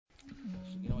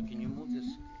You know what? Can you move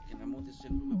this? Can I move this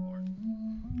in a little bit more?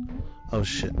 Oh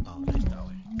shit. Oh, nice that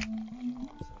way.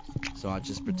 So I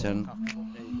just pretend. There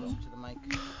you go. To the mic.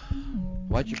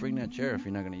 Why'd you bring that chair if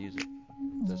you're not gonna use it?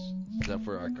 Is that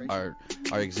for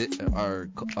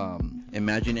our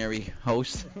imaginary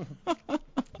host?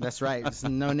 That's right. It's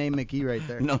No Name McGee right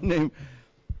there. No name.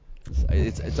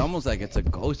 It's almost like it's a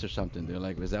ghost or something, dude.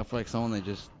 Like, is that for like someone that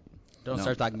just? Don't No.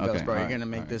 start talking Okay, ghosts, bro. You're alright, gonna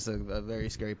make alright. this a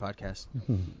very scary podcast.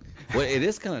 Well, it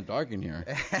is kind of dark in here.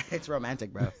 It's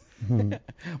romantic, bro.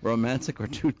 Romantic or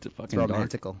too fucking It's dark?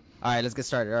 romantical. All right, let's get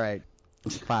started. All right.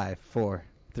 5, 4,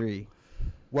 3.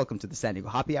 Welcome to the San Diego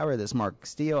Happy Hour. This is Mark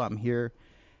Castillo. I'm here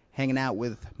hanging out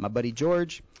with my buddy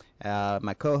George,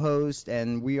 my co-host,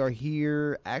 and we are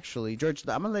here. Actually, George,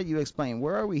 I'm gonna let you explain.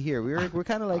 Where are we here? We're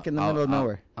kind of like in the middle of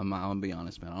nowhere. I'm gonna be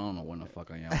honest, man. I don't know where the fuck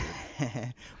I am.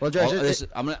 Dude. Well, George,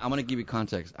 I'm gonna give you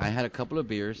context. I had a couple of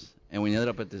beers, and we ended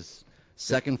up at this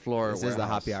second floor. this is the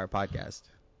warehouse. Happy Hour podcast.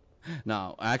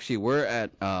 No, actually, we're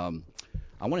at I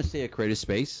want to say a creative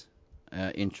space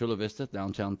in Chula Vista,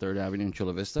 downtown 3rd Avenue in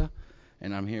Chula Vista,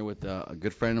 and I'm here with a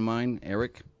good friend of mine,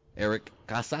 Eric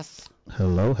Casas.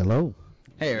 Hello, hello.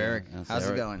 Hey, Eric. that's How's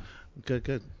Eric. it going? Good,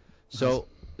 good. So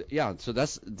yeah, so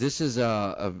this is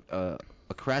a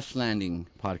crash landing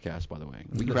podcast, by the way.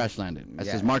 We crash landed. I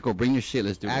Yeah. says, Marco, bring your shit.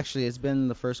 Let's do it. Actually, it's been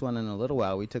the first one in a little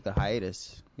while. We took a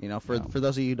hiatus. You know, for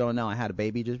those of you who don't know, I had a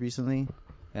baby just recently,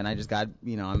 and I just got,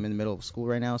 I'm in the middle of school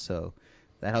right now, so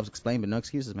that helps explain. But no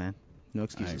excuses, man. No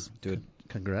excuses. Dude,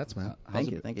 Congrats, man. Thank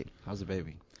you. how's the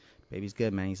baby? Baby's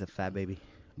good, man. He's a fat baby.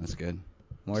 That's good.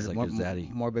 More, Just like more, his daddy.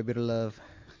 more baby to love.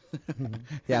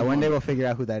 Yeah, one day we'll figure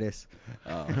out who that is.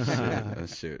 Oh shit! Oh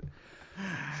shoot!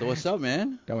 So what's up,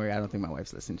 man? Don't worry, I don't think my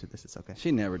wife's listening to this. It's okay.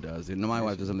 She never does, dude. No, my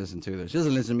wife doesn't listen to this. She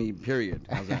doesn't listen to me. Period.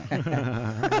 How's that?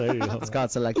 There you go. It's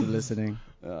called selective listening.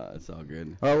 It's all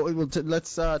good. Well,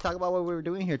 let's talk about what we were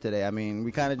doing here today. I mean,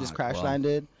 we kind of just crash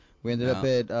landed. We ended up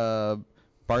at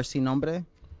Bar Sin Nombre.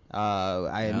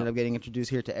 I ended up getting introduced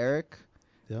here to Eric.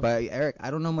 Yep. But Eric,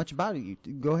 I don't know much about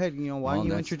it. Go ahead. Why don't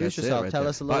you introduce yourself? Tell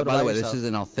us a little bit By the about way, yourself. this is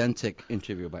an authentic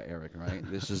interview by Eric, right?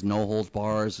 This is no holds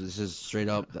bars. This is straight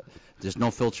up. There's no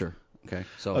filter. Okay.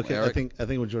 So Okay, Eric, I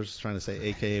think what George is trying to say,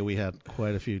 AKA, we had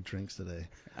quite a few drinks today.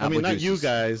 I Apple mean, not juices. you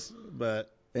guys,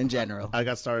 but in general. I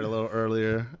got started a little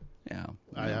earlier. Yeah.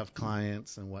 I have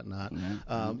clients and whatnot.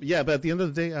 Yeah. But at the end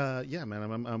of the day, yeah,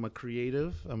 man, I'm a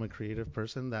creative. I'm a creative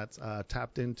person that's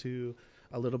tapped into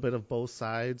a little bit of both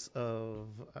sides of.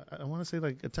 I want to say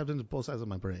like tapped into both sides of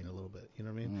my brain a little bit. You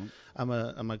know what I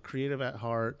mean? I'm a creative at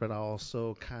heart, but I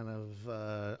also kind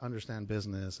of understand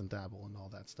business and dabble and all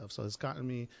that stuff. So it's gotten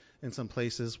me in some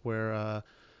places where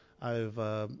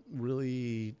I've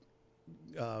really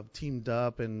teamed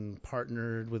up and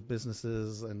partnered with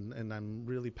businesses, and I'm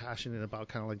really passionate about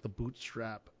kind of like the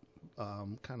bootstrap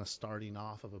kind of starting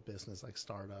off of a business, like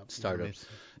startups. You know what I mean?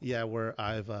 Yeah, where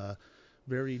I've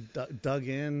very dug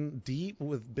in deep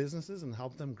with businesses and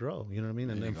helped them grow, you know what I mean,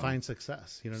 and then find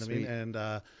success, you know what I mean, and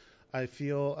I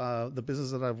feel the business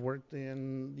that I've worked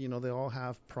in, they all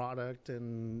have product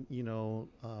and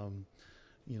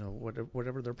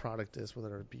whatever their product is,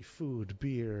 whether it be food,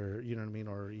 beer, you know what I mean,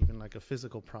 or even like a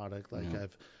physical product. Like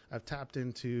I've tapped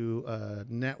into a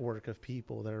network of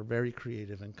people that are very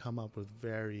creative and come up with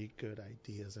very good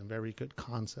ideas and very good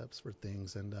concepts for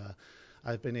things. And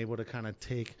I've been able to kind of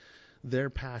take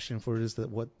their passion for it is that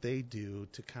what they do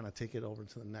to kind of take it over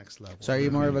to the next level. So are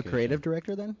you more of a creative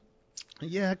director then?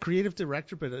 Yeah, creative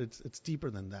director, but it's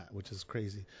deeper than that, which is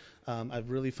crazy.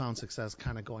 I've really found success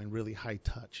kind of going really high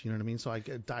touch, you know what I mean? So I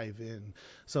could dive in.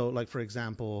 So like, for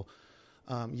example,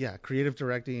 creative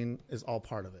directing is all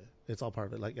part of it. It's all part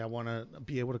of it. Like I want to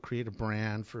be able to create a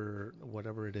brand for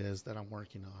whatever it is that I'm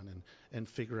working on and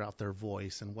figure out their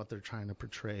voice and what they're trying to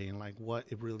portray and like what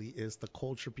it really is, the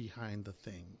culture behind the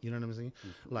thing. You know what I'm saying?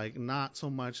 Mm-hmm. Like not so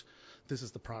much this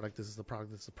is the product, this is the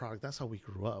product, this is the product. That's how we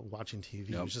grew up watching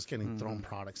TV. It was just getting thrown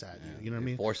products at you. You know what I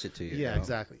mean? Force it to you. Yeah,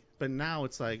 exactly. But now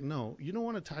it's like, no, you don't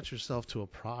want to attach yourself to a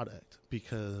product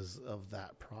because of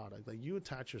that product. Like you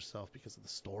attach yourself because of the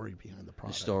story behind the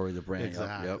product. The story, the brand.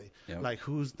 Exactly. Yep. Like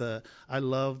I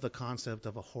love the concept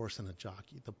of a horse and a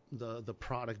jockey. The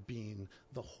product being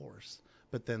the horse,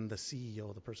 but then the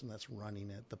CEO, the person that's running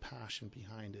it, the passion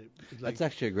behind it. Like that's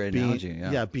actually a great being, analogy.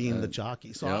 Yeah. Being the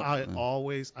jockey. So I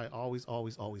always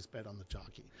bet on the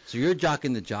jockey. So you're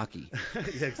jocking the jockey.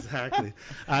 Exactly.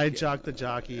 I jock the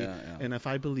jockey, and if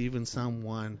I believe in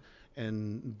someone,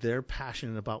 and they're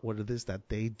passionate about what it is that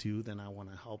they do, then I want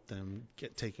to help them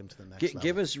take them to the next level.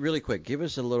 Give us really quick. Give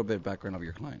us a little bit of background of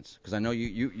your clients, because I know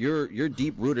you're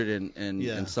deep rooted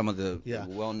in some of the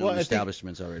well-known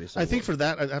establishments already. So I think for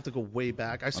that I have to go way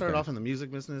back. I started off in the music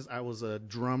business. I was a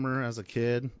drummer as a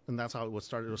kid, and that's how it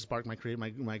started. It sparked my career.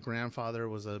 My grandfather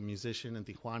was a musician in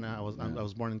Tijuana. I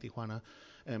was born in Tijuana,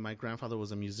 and my grandfather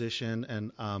was a musician,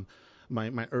 and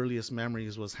my earliest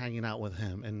memories was hanging out with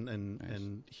him,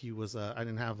 and he was I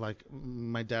didn't have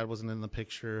my dad wasn't in the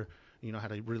picture, I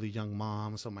had a really young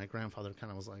mom, so my grandfather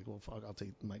kind of was like, well, fuck, I'll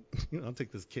take I'll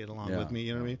take this kid along with me,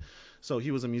 you know what I mean? So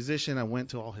he was a musician. I went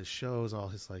to all his shows, all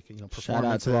his performances. Shout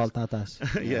out to all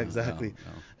tatas. Yeah, exactly.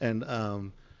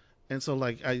 And so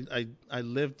I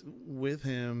lived with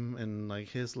him and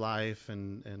his life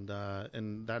and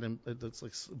that it's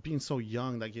like being so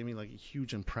young, that gave me a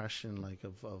huge impression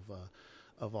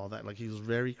of all that. He was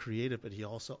very creative, but he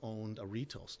also owned a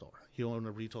retail store. He owned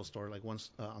a retail store once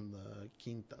on the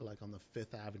Quinta, on the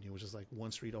Fifth Avenue, which is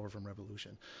one street over from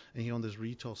Revolution. And he owned this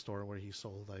retail store where he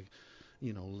sold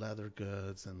leather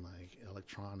goods and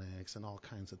electronics and all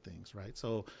kinds of things, right?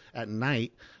 So at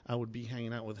night I would be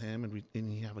hanging out with him, and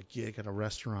he'd have a gig at a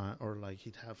restaurant, or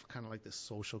he'd have kind of this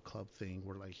social club thing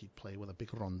where he'd play with a big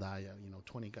rondalla,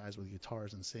 20 guys with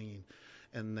guitars and singing.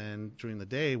 And then during the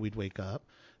day we'd wake up,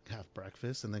 have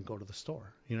breakfast, and then go to the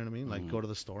store. You know what I mean? Go to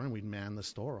the store, and we'd man the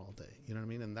store all day. You know what I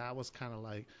mean? And that was kind of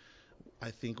I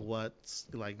think what's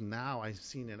now I've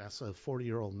seen it as a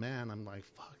 40-year-old man. I'm like,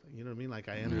 fuck, you know what I mean?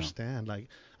 I understand.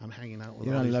 I'm hanging out with.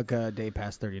 You don't look a day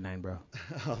past 39, bro.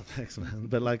 Oh, thanks, man.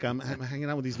 But I'm hanging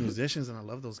out with these musicians, and I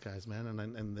love those guys, man.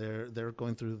 And they're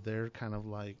going through their kind of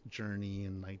journey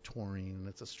and touring, and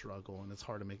it's a struggle, and it's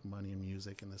hard to make money in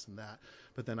music and this and that.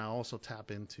 But then I also tap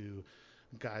into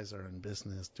guys are in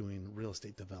business doing real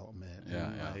estate development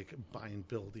and buying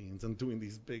buildings and doing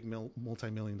these big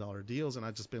multi-million-dollar deals, and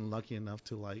I've just been lucky enough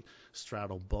to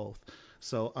straddle both.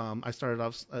 So I started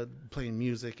off playing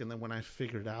music, and then when I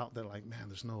figured out that man,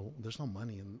 there's no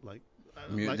money in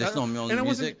there's no million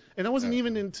music, and I wasn't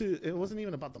even into it. Wasn't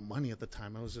even about the money at the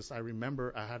time. I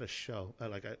remember I had a show.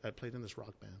 I played in this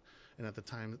rock band, and at the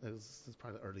time it was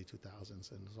probably the early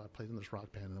 2000s, and so I played in this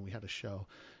rock band, and then we had a show,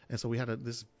 and so we had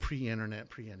this pre-internet,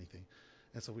 pre-anything,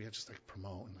 and so we had just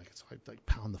promote, and so I'd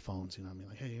pound the phones, you know what I mean?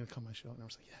 Hey, you gonna come to my show? And I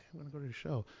was like, yeah, I'm gonna go to your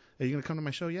show. Hey, you gonna come to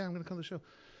my show? Yeah, I'm gonna come to the show.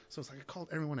 So it's I called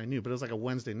everyone I knew, but it was a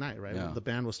Wednesday night, right? Yeah. The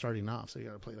band was starting off, so you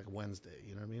gotta play Wednesday,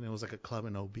 you know what I mean? It was a club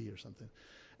in OB or something.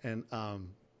 And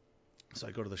so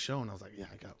I go to the show, and I was like, yeah,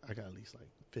 I got at least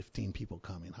 15 people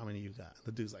coming. How many you got?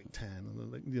 The dude's 10.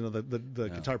 And the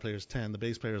guitar player's 10. The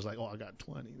bass player's oh, I got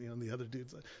 20. The other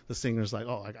dude's the singer's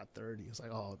oh, I got 30. It's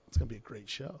oh, it's gonna be a great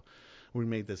show. We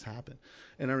made this happen.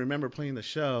 And I remember playing the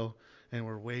show, and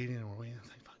we're waiting.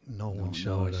 It's fuck, no one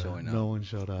showed up. No one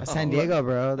showed up. That's San Diego,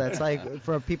 bro. That's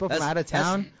for people from out of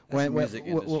town.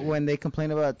 When they complain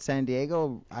about San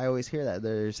Diego, I always hear that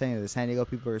they're saying that the San Diego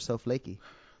people are so flaky.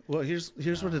 Well, here's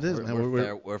what it is, man.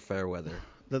 We're fair weather.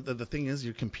 The thing is,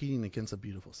 you're competing against a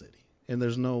beautiful city, and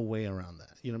there's no way around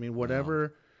that. You know what I mean?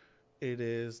 Whatever it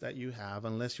is that you have,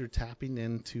 unless you're tapping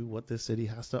into what this city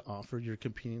has to offer, you're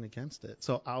competing against it.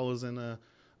 So I was in a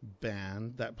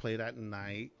band that played at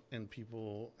night, and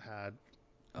people had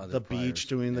the beach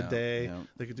during the day. Yeah.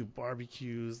 They could do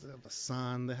barbecues. They have the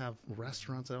sun. They have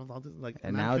restaurants. They have all this,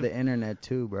 and now the internet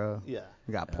too, bro. Yeah.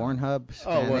 We got Pornhub.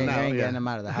 Oh, well, now ain't getting them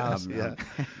out of the house. Yeah.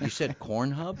 You said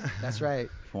Cornhub? That's right.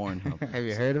 Pornhub. Have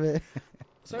you heard of it?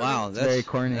 Wow, that's very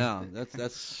corny. Yeah,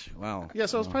 that's wow. Yeah,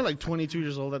 so I was probably 22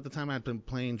 years old at the time. I'd been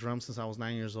playing drums since I was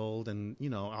 9 years old, and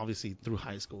obviously through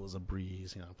high school it was a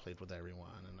breeze. I played with everyone,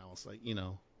 and I was I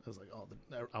was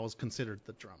I was considered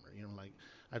the drummer.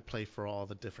 I'd play for all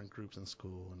the different groups in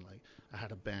school, and I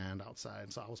had a band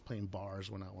outside, so I was playing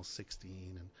bars when I was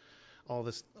 16, and all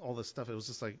this stuff. It was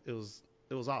just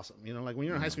it was awesome. When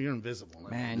you're in high school, you're invisible.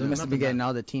 Man, you must have been getting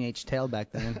all the teenage tail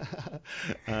back then.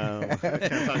 I can't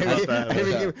talk about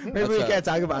that. Maybe we can't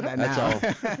talk about that now.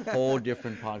 That's a whole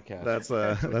different podcast.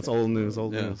 That's old news.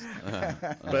 News.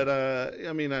 But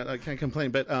I can't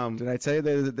complain. But did I tell you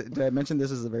did I mention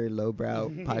this is a very lowbrow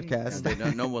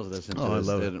podcast? No one's listening to this.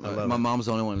 I love it. My mom's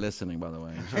the only one listening, by the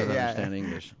way. She doesn't understand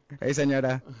English. Hey,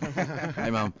 señora. Hi,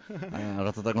 mom.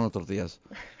 Ahora está con tortillas.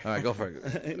 All right, go for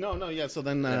it. No, yeah. So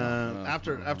then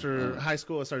after high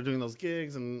school, I started doing those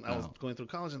gigs, and I was going through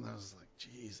college, and I was like,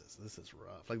 Jesus, this is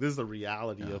rough. This is the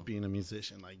reality of being a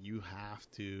musician. You have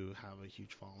to have a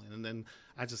huge following. And then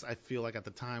I feel at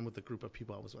the time with the group of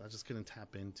people I was with, I just couldn't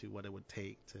tap into what it would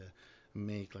take to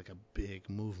make a big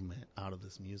movement out of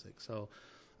this music. So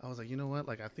I was like, you know what?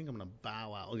 I think I'm gonna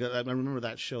bow out. I remember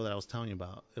that show that I was telling you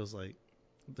about. It was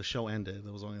the show ended,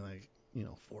 there was only like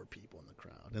 4 people in the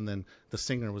crowd, and then the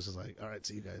singer was just like, all right,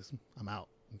 see you guys, I'm out.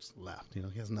 And just left. He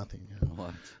has nothing.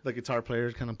 What? The guitar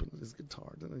player kind of put his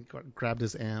guitar, then he grabbed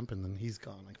his amp, and then he's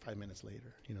gone like 5 minutes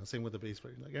later. Same with the bass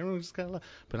player. Like everyone just kind of left.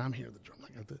 But I'm here at the drum.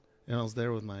 Like and I was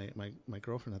there with my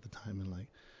girlfriend at the time, and like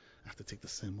I have to take the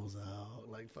cymbals out,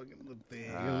 like fucking the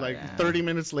thing. And like 30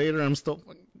 minutes later, I'm still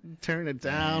tearing it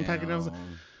down, packing it down.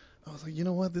 I was like, you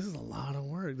know what? This is a lot of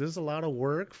work. This is a lot of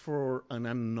work for an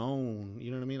unknown. You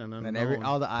know what I mean? An unknown. And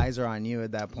all the eyes are on you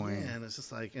at that point. Yeah, and it's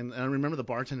just like, and I remember the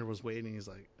bartender was waiting. He's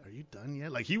like, "Are you done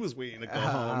yet?" Like he was waiting to go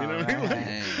home. You know what I mean?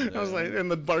 Like, I was like,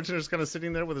 and the bartender's kind of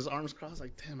sitting there with his arms crossed,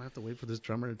 like, "Damn, I have to wait for this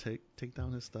drummer to take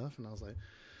down his stuff." And I was like,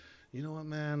 you know what,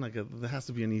 man? Like, there has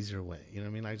to be an easier way. You know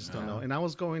what I mean? I just don't know. And I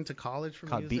was going to college for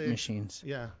called music. Beat Machines.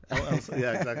 Yeah.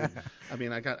 Yeah, exactly. I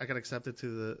mean, I got accepted to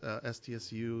the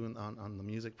SDSU on the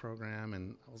music program,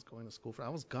 and I was going to school for. I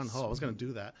was gun ho. I was going to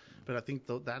do that, but I think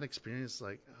that experience,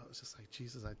 like, I was just like,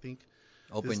 Jesus. I think.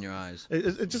 Open your eyes.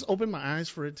 It just opened my eyes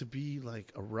for it to be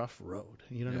like a rough road.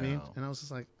 You know what I mean? And I was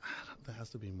just like, there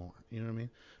has to be more. You know what I mean?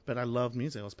 But I love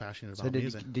music. I was passionate about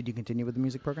music. Did you continue with the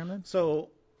music program then? So,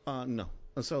 no.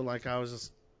 So like I was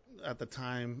just at the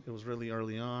time, it was really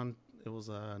early on. It was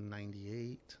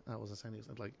 98. I was a San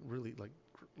Diego, like really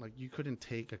like you couldn't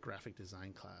take a graphic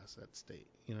design class at State.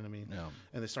 You know what I mean? No.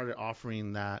 And they started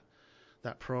offering that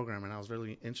program, and I was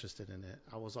really interested in it.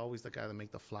 I was always the guy that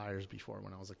made the flyers before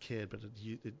when I was a kid, but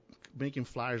making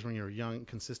flyers when you were young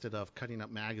consisted of cutting up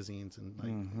magazines and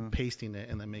like pasting it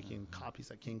and then making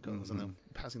copies at Kinko's and then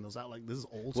passing those out. Like this is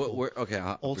old school.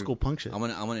 Old school punk shit. I'm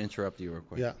gonna interrupt you real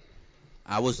quick. Yeah.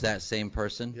 I was that same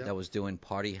person that was doing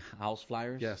party house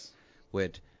flyers. Yes.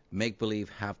 With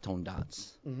make-believe halftone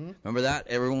dots. Remember that?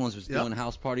 Everyone was doing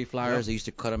house party flyers. They used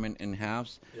to cut them in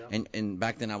halves. And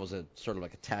back then I was a sort of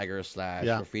like a tagger /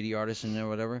 graffiti artist and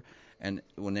whatever. And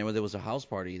whenever there was a house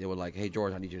party, they were like, "Hey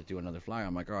George, I need you to do another flyer."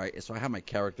 I'm like, "All right." So I had my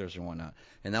characters and whatnot.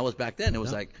 And that was back then. It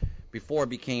was like before it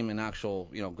became an actual,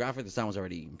 graphic design was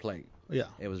already in play. Yeah.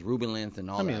 It was Rubin length and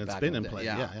all that. I mean, it's been in play.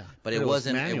 Yeah. But it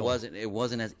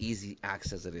wasn't as easy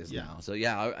access as it is now. So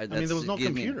I mean, there was no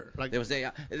computer. Like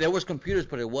there was computers,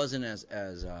 but it wasn't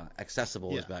as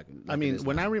accessible as back. I mean,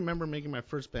 when I remember making my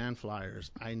first band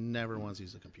flyers, I never once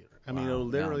used a computer. I mean, it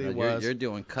literally was. You're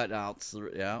doing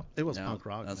cutouts. Yeah. It was punk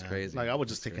rock. That's man. crazy. Like I would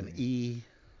just take an E.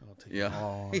 I'll take an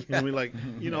O. Yeah. You know what I mean?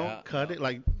 Like, cut it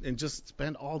like and just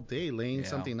spend all day laying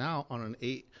something out on an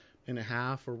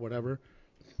 8.5 or whatever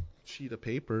sheet of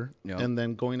paper, and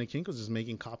then going to Kinko's just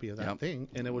making copy of that thing,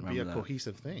 and it would be a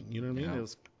cohesive thing. You know what I mean?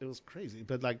 It was crazy,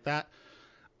 but like that,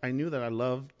 I knew that I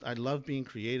loved being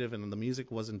creative, and the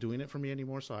music wasn't doing it for me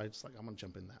anymore. So I just like, I'm gonna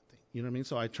jump in that thing. You know what I mean?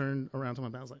 So I turned around to my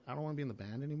band. I was like, I don't want to be in the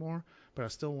band anymore, but I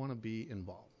still want to be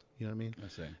involved. You know what I mean? I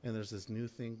see. And there's this new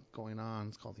thing going on.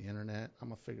 It's called the internet. I'm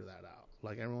gonna figure that out.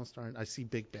 Like everyone's starting. I see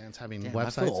big bands having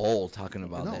websites. I feel old talking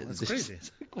about that. No, it's crazy.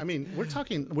 I mean, we're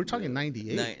talking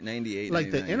 98. 98.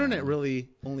 Like the internet really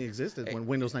only existed when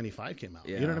Windows 95 came out.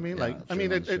 You know what I mean? Like, I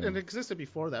mean, it existed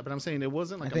before that, but I'm saying it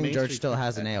wasn't like. I think George still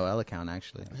has an AOL account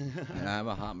actually. I have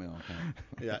a Hotmail account.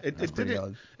 Yeah, it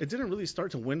didn't really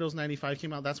start till Windows 95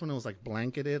 came out. That's when it was like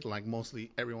blanketed. Like mostly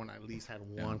everyone at least had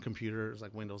one computer. It was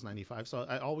like Windows 95. So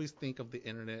I always think of the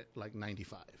internet like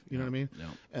 95. You know what I mean? Yeah.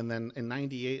 And then in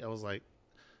 98, I was like,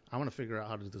 I want to figure out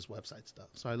how to do this website stuff.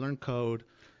 So I learned code.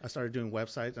 I started doing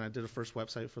websites, and I did a first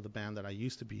website for the band that I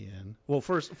used to be in. Well,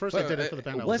 first I did it for the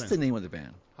band I was in. What's the name of the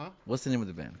band? Huh? What's the name of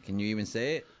the band? Can you even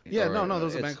say it? Yeah, no,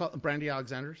 there's a band called Brandy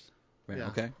Alexanders. Yeah.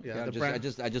 Okay. Yeah, I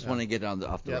just want to get on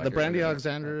off the yeah, record.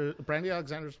 The Brandy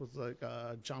Alexanders was like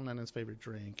John Lennon's favorite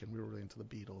drink, and we were really into the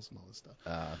Beatles and all this stuff.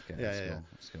 Okay. Yeah.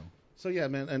 That's cool. So yeah,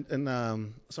 man,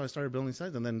 and so I started building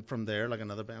sites, and then from there, like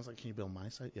another band's like, "Can you build my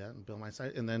site?" Yeah, and build my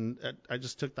site, and then I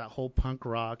just took that whole punk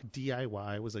rock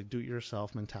DIY, was like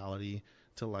do-it-yourself mentality,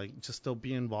 to like just still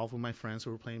be involved with my friends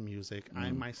who were playing music. I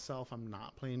myself, I'm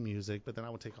not playing music, but then I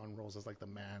would take on roles as like the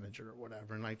manager or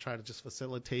whatever, and like try to just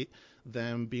facilitate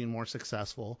them being more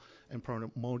successful and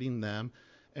promoting them.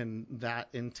 And that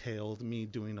entailed me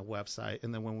doing a website.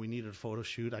 And then when we needed a photo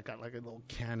shoot, I got like a little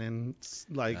Canon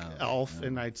Elf,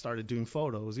 and I started doing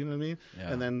photos. You know what I mean?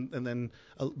 Yeah. And then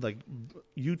like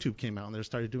YouTube came out, and they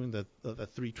started doing the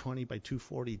 320 by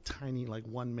 240 tiny like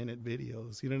 1 minute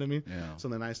videos. You know what I mean? Yeah. So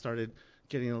then I started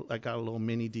I got a little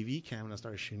mini DV cam, and I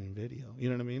started shooting video. You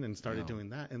know what I mean? And started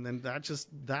doing that. And then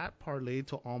that parlayed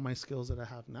to all my skills that I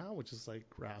have now, which is like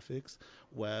graphics,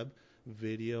 web,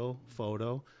 video,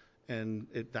 photo. And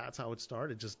that's how it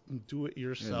started. Just do it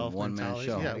yourself. One man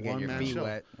show. Yeah, one man show.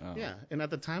 Wet. Yeah. And at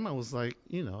the time I was like,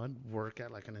 I'd work at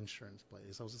like an insurance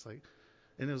place. I was just like,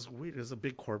 And it was weird. It was a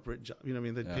big corporate job. You know what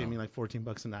I mean? They'd pay me like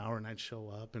 $14 an hour, and I'd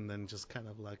show up, and then just kind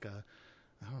of like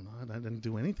I don't know. I didn't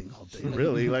do anything all day,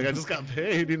 really. Like, I just got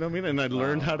paid, you know what I mean? And I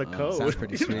learned how to code. Sounds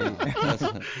pretty sweet. It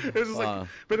was just like,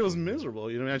 but it was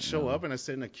miserable, you know what I mean? I'd show up and I'd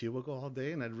sit in a cubicle all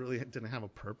day, and I really didn't have a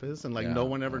purpose. And, like, no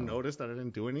one ever noticed that I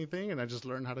didn't do anything. And I just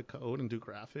learned how to code and do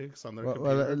graphics on their computer.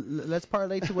 Well, let's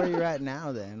parlay to where you're at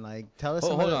now, then. Like, tell us.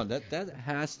 Hold on. That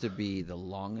has to be the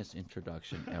longest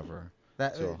introduction ever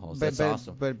to a host. That's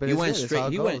awesome. But he went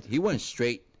straight. He went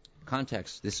straight.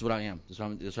 Context. This is what I am. This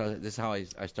is how I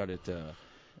started to.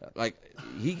 Like,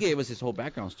 he gave us his whole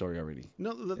background story already.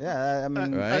 No, I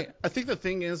mean, right? I think the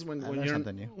thing is when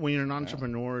you're an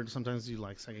entrepreneur, sometimes you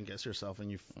like second guess yourself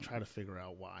and you try to figure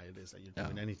out why it is that you're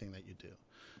doing anything that you do,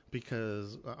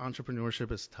 because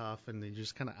entrepreneurship is tough and you're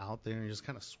just kind of out there and you're just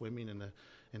kind of swimming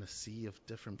in a sea of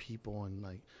different people, and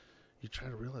like you try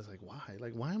to realize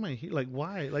why am I here,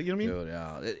 why, you know what I mean? Dude,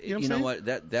 yeah. You know what?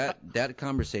 That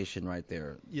conversation right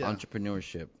there,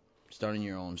 entrepreneurship, starting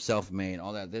your own, self-made,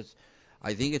 all that.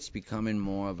 I think it's becoming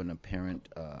more of an apparent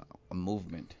a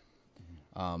movement.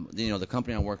 The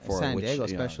company I work for, San Diego,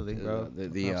 especially, bro.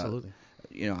 Absolutely.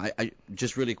 I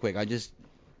just really quick. I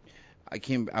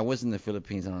was in the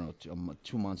Philippines. I don't know,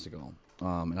 2 months ago.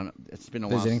 And it's been a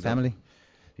while. Visiting family.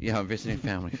 Yeah, visiting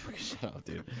family. Shut up,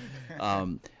 dude.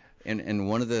 And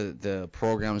one of the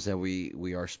programs that we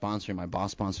are sponsoring, my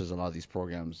boss sponsors a lot of these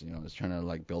programs, is trying to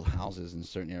like build houses in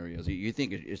certain areas. You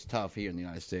think it's tough here in the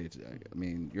United States. I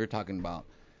mean, you're talking about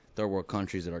third world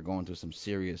countries that are going through some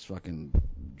serious fucking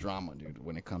drama, dude,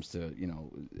 when it comes to,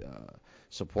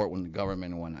 support when the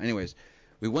government and whatnot. Anyways,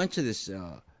 we went to this,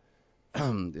 I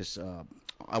want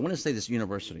to say this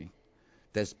university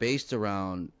that's based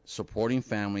around supporting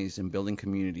families and building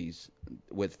communities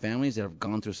with families that have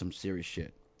gone through some serious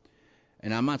shit.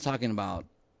 And I'm not talking about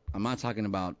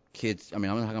kids. I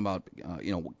mean, I'm not talking about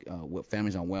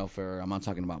families on welfare. I'm not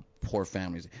talking about poor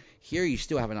families. Here, you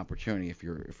still have an opportunity if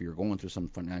you're going through some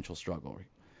financial struggle.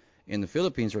 In the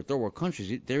Philippines or third world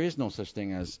countries, there is no such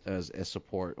thing as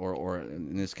support or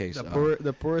in this case,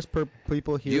 the poorest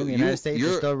people here in the United States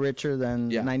are still richer than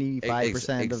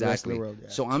 95% of the rest of the world. Yeah.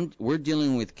 So we're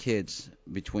dealing with kids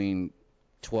between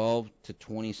 12 to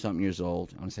 20 something years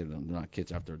old. I'm gonna say they're not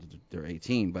kids after they're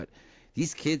 18, but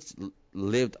these kids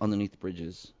lived underneath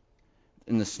bridges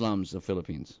in the slums of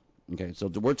Philippines. Okay, so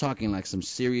we're talking like some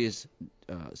serious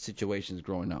situations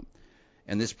growing up.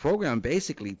 And this program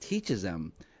basically teaches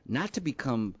them not to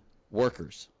become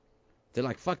workers. They're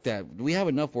like, fuck that. We have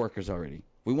enough workers already.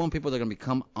 We want people that are going to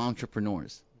become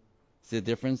entrepreneurs. See the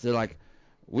difference? They're like,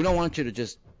 we don't want you to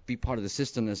just be part of the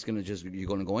system that's going to you're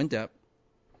going to go in debt,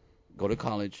 go to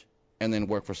college, and then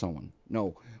work for someone.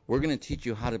 No, we're going to teach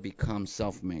you how to become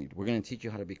self-made. We're going to teach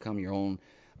you how to become your own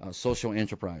social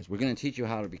enterprise. We're going to teach you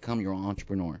how to become your own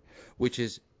entrepreneur, which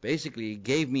is basically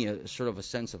gave me a sort of a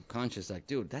sense of conscience, like,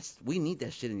 dude, we need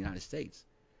that shit in the United States.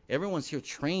 Everyone's here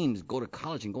trained to go to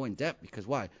college and go in debt because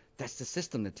why? That's the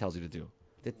system that tells you to do.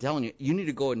 They're telling you need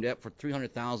to go in debt for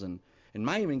 $300,000 and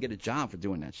might even get a job for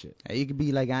doing that shit. You could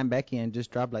be like I'm Becky and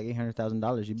just drop like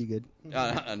 $800,000. You'd be good.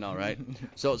 I know, right?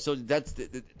 So that's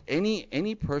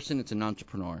any person that's an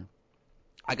entrepreneur.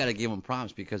 I gotta give them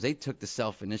props because they took the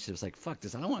self-initiative. It's like, fuck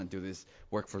this. I don't want to do this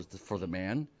work for the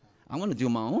man. I want to do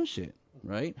my own shit,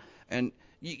 right? And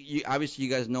you obviously you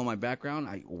guys know my background.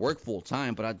 I work full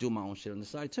time, but I do my own shit on the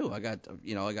side too. I got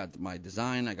my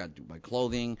design. I got my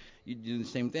clothing. You do the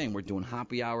same thing. We're doing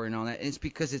happy hour and all that. And it's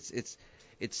because it's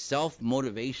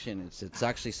self-motivation. It's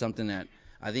actually something that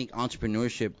I think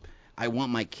entrepreneurship. I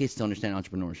want my kids to understand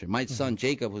entrepreneurship. My son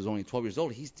Jacob, who's only 12 years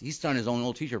old, he's starting his own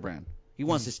old t-shirt brand. He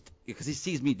wants this because he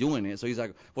sees me doing it, so he's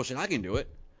like, well, shit, I can do it,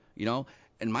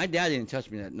 And my dad didn't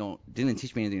teach me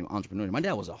anything entrepreneurial. My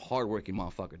dad was a hard-working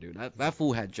motherfucker, dude. That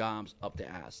fool had jobs up the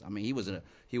ass. I mean, he was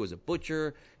a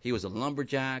butcher, he was a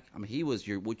lumberjack. I mean, he was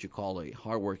what you call a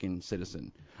hard-working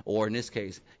citizen, or in this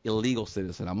case, illegal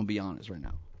citizen. I'm gonna be honest right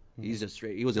now.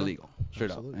 He was illegal,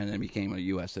 straight up, and then became a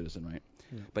U.S. citizen, right?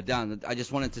 Yeah. But Don, I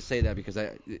just wanted to say that because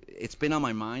it's been on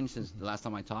my mind since the last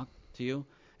time I talked to you.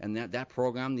 And that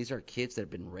program, these are kids that have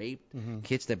been raped,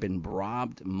 kids that have been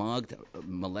robbed, mugged,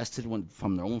 molested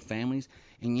from their own families,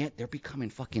 and yet they're becoming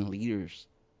fucking leaders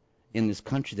in this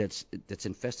country that's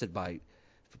infested by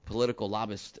political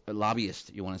lobbyists,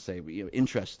 you want to say,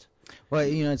 interest. Well,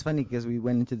 it's funny because we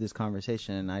went into this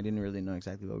conversation and I didn't really know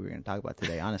exactly what we were going to talk about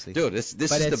today, honestly. Dude, this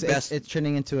is the best. It's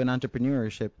turning into an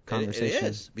entrepreneurship conversation. It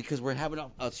is, because we're having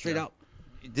a straight out.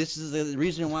 This is the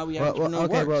reason why we have entrepreneur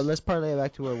okay, works. well, let's parlay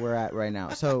back to where we're at right now.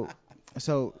 So,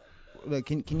 look,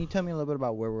 can you tell me a little bit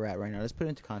about where we're at right now? Let's put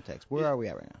it into context. Where are we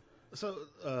at right now? So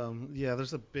yeah,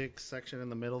 there's a big section in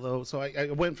the middle though. So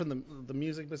I went from the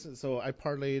music business. So I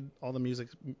parlayed all the music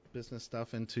business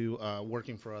stuff into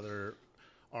working for other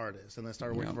artists, and I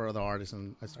started working for other artists,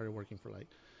 and I started working for like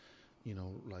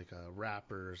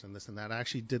rappers and this and that. I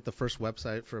actually did the first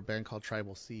website for a band called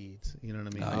Tribal Seeds. You know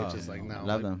what I mean? Oh, Which is like now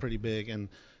like pretty big, and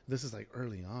this is like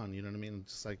early on. You know what I mean?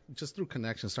 Just through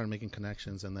connections, started making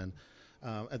connections, and then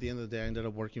at the end of the day, I ended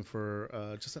up working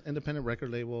for just an independent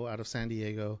record label out of San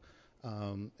Diego.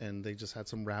 And they just had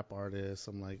some rap artists,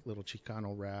 some like little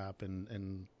Chicano rap,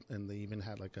 and they even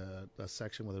had like a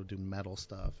section where they would do metal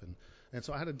stuff, and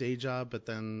so I had a day job, but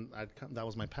then that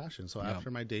was my passion. So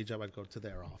after my day job, I'd go to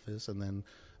their office, and then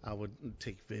I would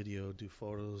take video, do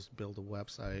photos, build a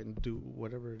website, and do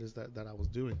whatever it is that I was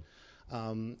doing.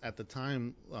 At the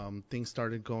time, things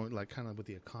started going like kind of with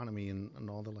the economy and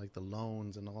all the like the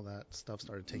loans and all that stuff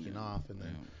started taking off, and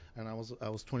then and I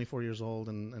was 24 years old,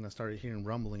 and I started hearing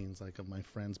rumblings like of my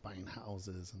friends buying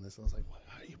houses and this. And I was like, "What?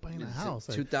 How are you buying a house?"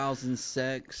 Like,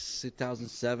 2006,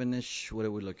 2007ish. What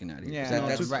are we looking at here? Yeah,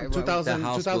 that's right, 2000, the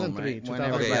house 2003, boom,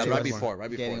 2003. Okay, yeah, right before before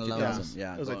getting 2000.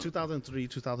 Yeah, it was like 2003,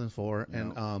 2004,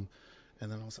 and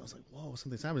then I was like, "Whoa,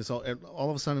 something's happening." So all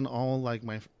of a sudden, all like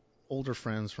my older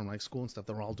friends from like school and stuff,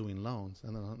 they're all doing loans,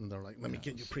 and then they're like, "Let me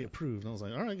get you pre-approved." And I was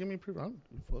like, "All right, give me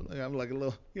pre-approved." I have like a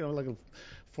little, like a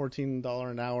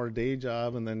 $14 an hour day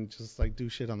job, and then just like do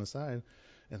shit on the side.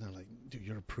 And they're like, "Dude,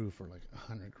 you're approved for like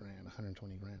 100 grand,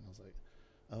 120 grand." I was like,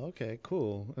 "Oh, okay,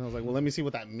 cool." And I was like, "Well, let me see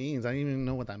what that means." I didn't even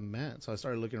know what that meant, so I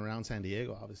started looking around San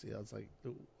Diego. Obviously, I was like,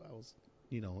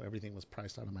 everything was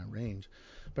priced out of my range.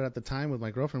 But at the time with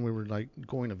my girlfriend, we were like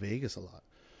going to Vegas a lot.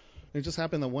 It just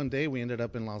happened that one day we ended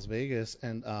up in Las Vegas,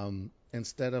 and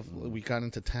instead of we got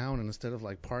into town, and instead of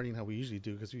like partying how we usually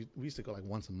do, because we used to go like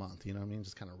once a month, you know what I mean,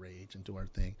 just kind of rage and do our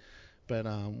thing. But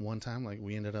one time, like,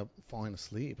 we ended up falling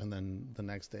asleep, and then the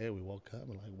next day we woke up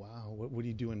and like, wow, what do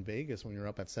you do in Vegas when you're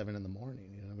up at 7 in the morning?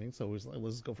 You know what I mean? So it was like,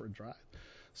 let's go for a drive.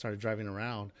 Started driving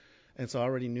around, and so I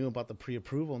already knew about the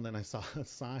pre-approval, and then I saw a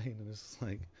sign, and it's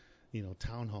like,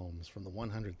 townhomes from the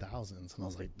 100,000s. And I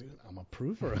was like, dude, I'm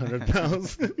approved for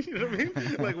 100,000. You know what I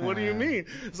mean? Like, what do you mean?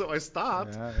 So I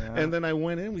stopped, and then I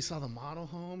went in. We saw the model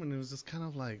home, and it was just kind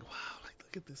of like, wow, like,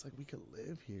 look at this. Like, we could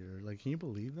live here. Like, can you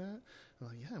believe that? I'm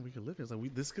like, yeah, we could live here. It's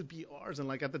like, this could be ours. And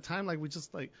like at the time, like we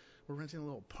just like we're renting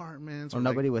little apartments. Well,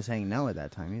 nobody was saying no at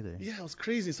that time either. Yeah, it was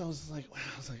crazy. So I was like, wow.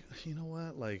 I was like, you know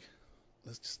what? Like,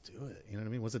 let's just do it. You know what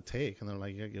I mean? What's it take? And they're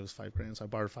like, yeah, give us $5,000. So I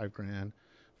borrowed $5,000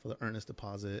 for the earnest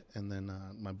deposit, and then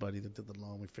my buddy that did the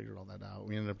loan, we figured all that out.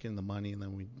 We ended up getting the money, and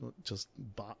then we just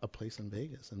bought a place in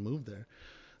Vegas and moved there.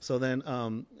 So then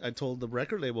I told the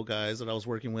record label guys that I was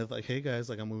working with, like, hey guys,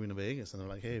 like I'm moving to Vegas, and they're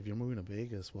like, hey, if you're moving to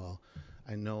Vegas, well,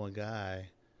 I know a guy.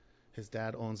 His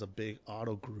dad owns a big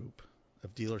auto group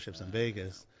of dealerships in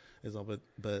Vegas.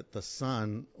 But the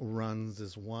son runs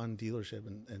this one dealership,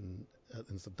 and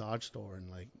it's a Dodge store, and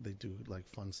like they do like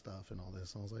fun stuff and all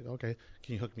this. And I was like, okay,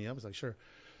 can you hook me up? He's like, sure.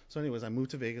 So anyways, I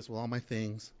moved to Vegas with all my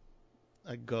things.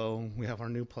 I go, we have our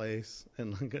new place,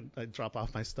 and I drop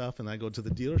off my stuff, and I go to the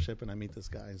dealership, and I meet this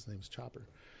guy. His name's Chopper.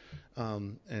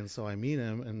 And so I meet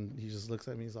him, and he just looks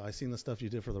at me. He's like, I seen the stuff you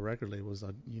did for the record label. He's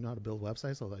like, you know how to build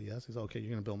websites? I was like, yes. He's like, okay, you're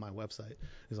going to build my website.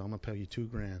 He's like, I'm going to pay you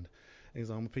 $2,000. He's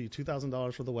like, I'm going to pay you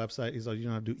 $2,000 for the website. He's like, you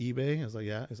know how to do eBay? I was like,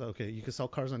 yeah. He's like, okay, you can sell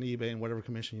cars on eBay, and whatever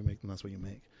commission you make, then that's what you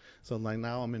make. So like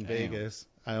now I'm in Vegas.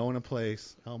 I own a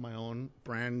place. I own my own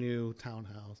brand new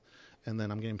townhouse, and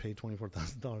then I'm getting paid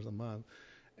 $24,000 a month.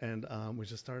 And we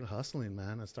just started hustling,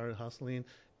 man. I started hustling,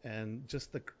 and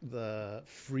just the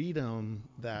freedom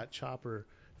that Chopper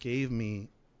gave me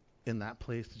in that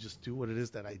place to just do what it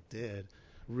is that I did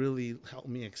really helped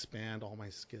me expand all my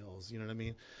skills. You know what I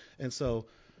mean? And so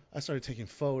I started taking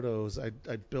photos. I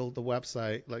built the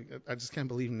website. Like, I just can't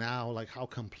believe now, like, how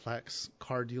complex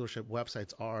car dealership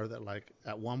websites are, that like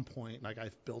at one point, like,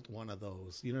 I've built one of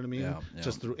those, you know what I mean? Yeah.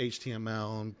 Just through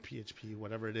HTML and PHP,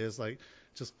 whatever it is, like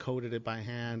just coded it by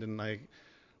hand, and like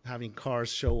having cars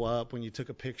show up when you took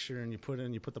a picture, and you put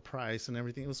the price and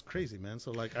everything. It was crazy, man.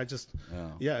 So like I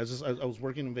was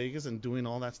working in Vegas and doing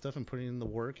all that stuff and putting in the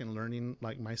work and learning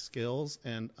like my skills.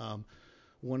 And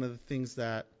one of the things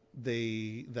that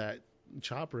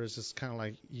Chopper is just kind of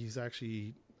like, he's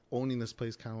actually owning this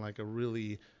place, kind of like a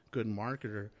really good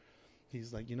marketer.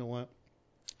 He's like, you know what?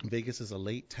 Vegas is a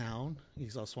late town.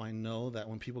 He's also, I know that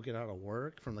when people get out of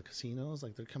work from the casinos,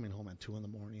 like they're coming home at 2 in the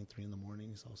morning, 3 in the morning.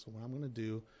 He's also, what I'm going to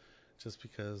do, just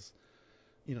because,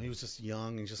 he was just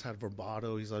young and just had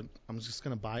bravado. He's like, I'm just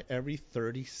going to buy every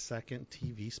 30-second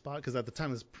TV spot. Because at the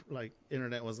time, this like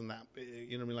internet wasn't that big.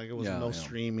 You know what I mean? Like it was no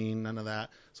streaming, none of that.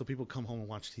 So people come home and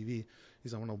watch TV.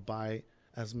 He's like, I'm going to buy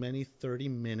as many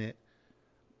 30-minute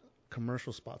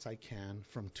commercial spots I can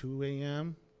from 2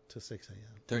 a.m. to 6 a.m.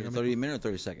 30 minute or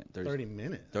 30 second? 30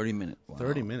 minute. 30 minute. Wow.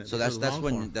 30 minutes. So that's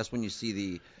when you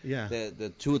see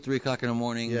the 2 or 3 o'clock in the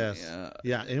morning. Yes.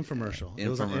 Infomercial. It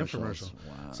was an infomercial.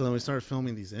 Wow. So then we started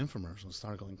filming these infomercials,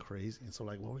 started going crazy. And so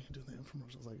like, what are we gonna do in the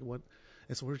infomercials? Like what?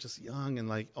 And so we were just young, and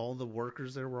like all the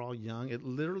workers there were all young. It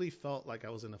literally felt like I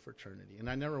was in a fraternity. And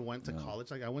I never went to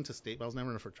college. Like I went to state, but I was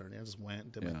never in a fraternity. I just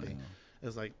went, did my thing. It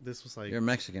was like, this was like. You're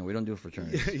Mexican. We don't do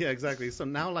fraternities. Yeah, exactly. So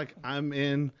now like I'm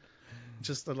in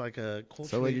just like a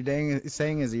culture. So what you're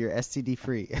saying is you're STD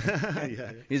free.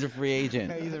 Yeah. He's a free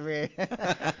agent. He's a free.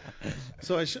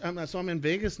 So I'm in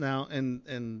Vegas now,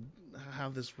 and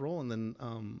have this role, and then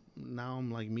now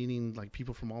I'm like meeting like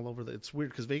people from all over it's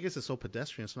weird because Vegas is so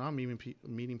pedestrian, so now I'm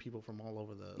meeting people from all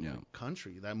over the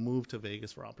country that moved to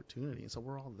Vegas for opportunity, and so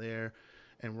we're all there,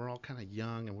 and we're all kind of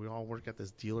young, and we all work at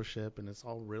this dealership, and it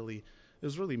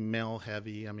was really male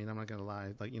heavy. I mean, I'm not gonna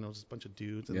lie, like just a bunch of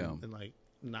dudes, and like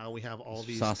now we have all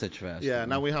these sausage fest. Yeah,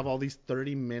 now we have all these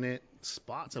 30-minute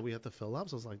spots that we have to fill up.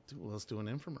 So I was like, dude, let's do an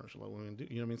infomercial. Like, what are we gonna do?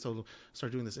 You know what I mean? So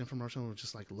start doing this infomercial, and we're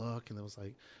just like, look, and it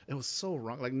was so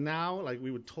wrong. Like now, like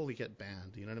we would totally get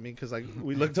banned. You know what I mean? Because like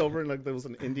we looked over and like there was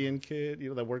an Indian kid,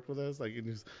 that worked with us. Like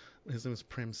his name was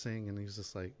Prem Singh, and he was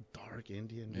just like dark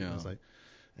Indian. Yeah. And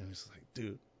he was like,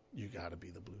 dude, you gotta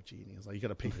be the blue genie. It's like you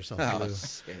gotta paint yourself blue.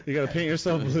 You gotta paint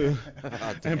yourself blue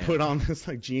and put on this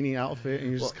like genie outfit,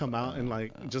 and you just come out and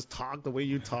like just talk the way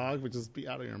you talk, but just be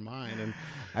out of your mind. And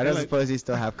I don't suppose you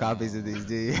still have copies of these,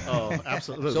 do you? Oh,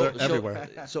 absolutely. They're everywhere.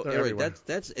 So They're Eric, everywhere.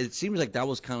 that's it seems like that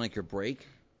was kind of like your break.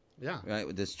 Yeah. Right,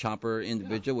 with this chopper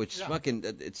individual, which fucking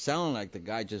it sounded like the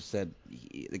guy just said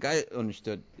the guy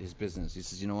understood his business. He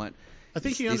says, you know what? I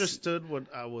think he understood what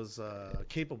I was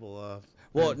capable of.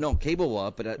 Well, no, capable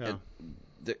of, but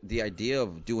the idea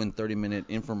of doing 30-minute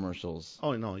infomercials.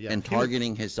 Oh no, yeah. And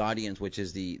targeting his audience, which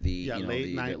is the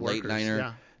late nighter.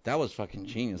 Yeah. That was fucking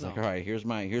genius. No. Like, all right, here's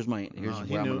where I'm gonna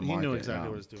market. He knew exactly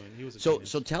what he was doing. He was a so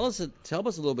genius. so tell us a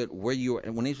little bit where you are,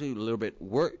 and when you say a little bit,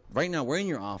 right now we're in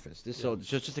your office. So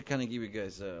just to kind of give you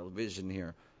guys a vision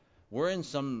here, we're in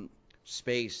some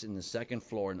space in the second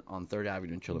floor on 3rd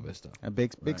Avenue in Chula Vista. A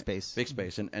big space. Big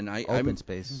space, and open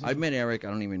space. I've met Eric. I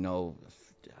don't even know.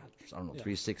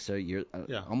 3, 6 years,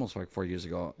 almost like 4 years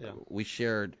ago. Yeah. We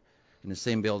shared in the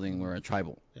same building. We're at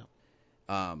Tribal. Yeah.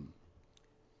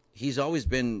 He's always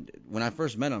been. When I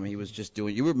first met him, he was just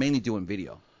doing. You were mainly doing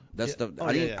video. That's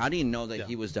I didn't know that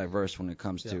he was diverse when it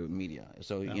comes to media.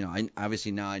 So I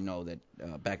obviously now I know that.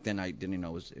 Back then I didn't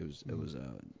know it was.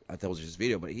 I thought it was just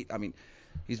video, but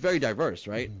he's very diverse,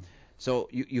 right? Mm-hmm. So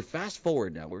you fast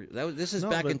forward now. This is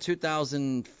back in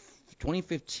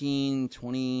 2015,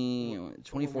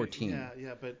 2014.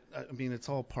 Yeah, but I mean, it's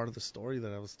all part of the story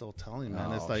that I was still telling,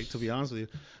 man. It's like, to be honest with you,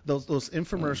 those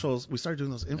infomercials, we started doing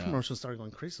those infomercials, started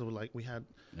going crazy. So like we had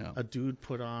a dude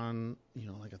put on,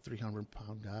 like a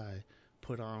 300-pound guy,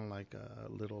 put on like a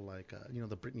little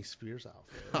the Britney Spears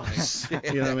outfit.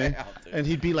 Like, you know what I mean? And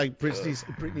he'd be like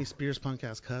Britney Spears punk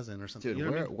ass cousin or something. Dude, you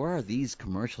know where are these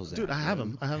commercials at? Dude, I have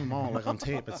them all like on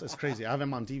tape. It's crazy. I have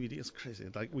them on DVD. It's crazy.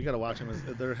 Like we gotta watch them.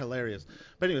 They're hilarious.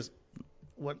 But anyways,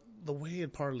 the way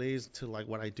it parlays to like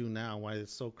what I do now, why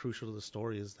it's so crucial to the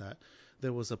story is that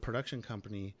there was a production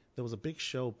company. There was a big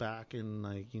show back in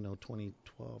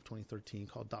 2012, 2013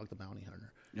 called Dog the Bounty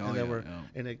Hunter.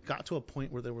 And it got to a point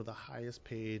where they were the highest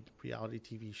paid reality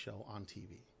TV show on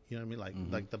TV. You know what I mean?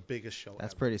 Like the biggest show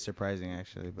That's ever. pretty surprising,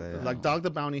 actually. But like Dog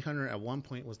the Bounty Hunter at one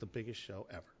point was the biggest show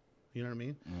ever. You know what I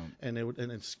mean? And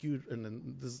it skewed, and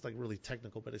then this is like really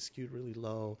technical, but it skewed really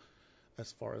low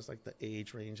as far as like the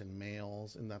age range and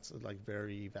males, and that's like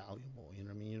very valuable. You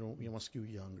know what I mean? You want to skew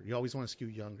younger. You always want to skew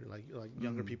younger. Like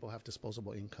younger people have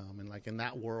disposable income, and like in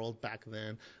that world back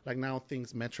then, like now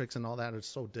metrics and all that are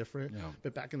so different. Yeah.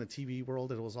 But back in the TV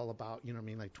world, it was all about, you know what I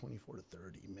mean, like 24 to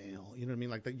 30 male. You know what I mean?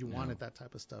 Like that you wanted that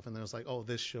type of stuff, and then it was like, oh,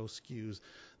 this show skews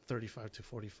 35 to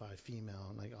 45 female,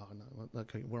 and like, oh no,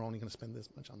 okay, we're only going to spend this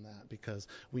much on that because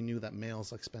we knew that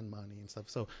males like spend money and stuff.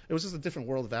 So it was just a different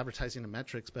world of advertising and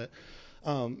metrics. But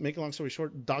make a long story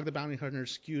short, Dog the Bounty Hunter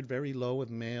skewed very low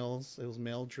with males. It was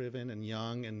male driven and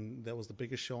young, and that was the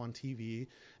biggest show on TV.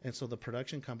 And so the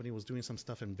production company was doing some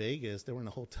stuff in Vegas. They were in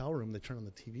a hotel room. They turn on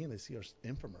the TV and they see our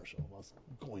infomercial. I was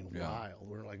going wild.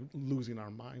 We're like losing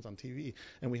our minds on TV,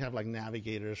 and we have like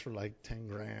navigators for like 10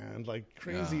 grand, like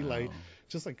crazy,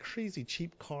 just like crazy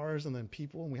cheap cars, and then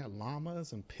people, and we had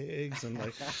llamas and pigs, and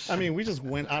like, I mean, we just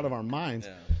went out of our minds.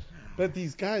 Yeah. But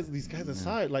these guys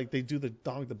aside, like they do the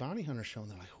Dog the Bounty Hunter show, and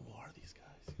they're like, who are these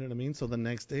guys? You know what I mean? So the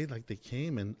next day, like they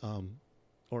came and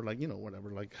or like,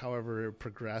 whatever, like however it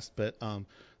progressed. But they're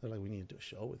like, we need to do a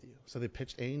show with you. So they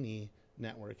pitched A&E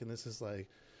Network, and this is like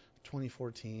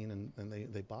 2014, and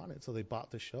they bought it. So they bought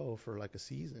the show for like a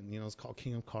season. It's called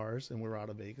King of Cars, and we were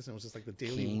out of Vegas, and it was just like the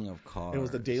daily King of Cars. It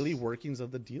was the daily workings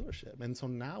of the dealership. And so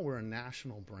now we're a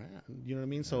national brand. You know what I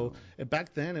mean? So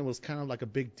back then it was kind of like a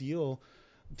big deal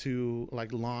to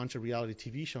like launch a reality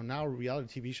TV show. Now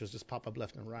reality TV shows just pop up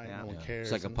left and right. No one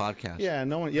cares. It's like a podcast. Yeah,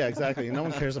 no one. Yeah, exactly. No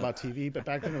one cares about TV. But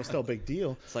back then it was still a big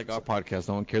deal. It's like our podcast.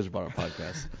 No one cares about our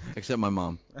podcast except my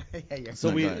mom.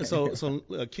 So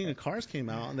King of Cars came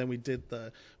out, and then we did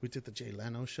the Jay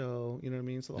Leno show. You know what I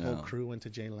mean? So the whole crew went to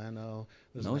Jay Leno.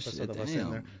 There's an episode of us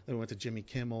in there. Then we went to Jimmy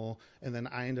Kimmel, and then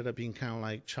I ended up being kind of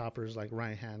like Chopper's like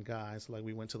right hand guy. So like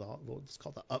we went to what's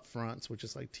called the Upfronts, which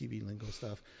is like TV lingo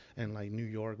stuff, and like New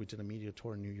York. We did a media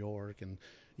tour in New York, and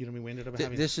you know what I mean. We ended up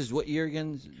having. This is what year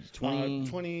again?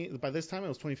 20. By this time it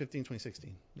was 2015,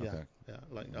 2016. Yeah. Okay. Yeah.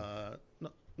 Like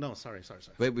no, sorry.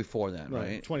 Way before that,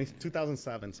 right?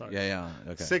 2007. Sorry. Yeah.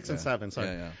 Okay. 6 and 7. Sorry.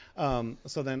 Yeah.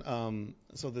 So then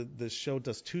so the show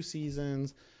does 2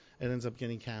 seasons. It ends up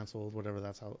getting canceled. Whatever.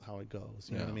 That's how it goes.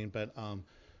 You know what I mean? But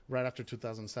right after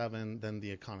 2007, then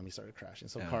the economy started crashing.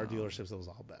 So car dealerships, it was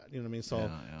all bad. You know what I mean? So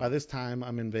by this time,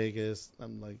 I'm in Vegas.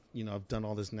 I'm like, I've done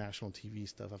all this national TV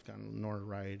stuff. I've gotten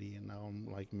notoriety, and now I'm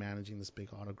like managing this big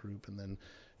auto group. And then,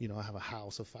 I have a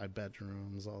house of 5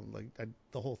 bedrooms.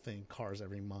 The whole thing, cars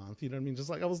every month. You know what I mean? Just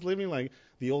like I was living like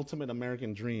the ultimate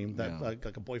American dream that like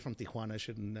a boy from Tijuana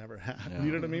should never have.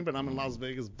 You know what I mean? But I'm in Las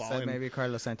Vegas balling. Said maybe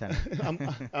Carlos Santana.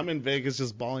 I'm in Vegas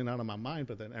just balling out of my mind,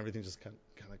 but then everything just kind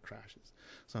of crashes.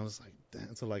 So I was like,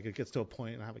 damn. So like it gets to a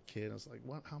point, and I have a kid. I was like,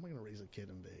 what? How am I gonna raise a kid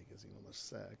in Vegas? There's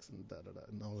sex and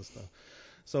and all this stuff.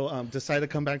 So decided to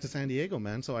come back to San Diego,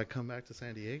 man. So I come back to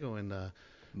San Diego, and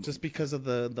just because of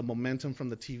the momentum from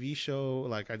the TV show,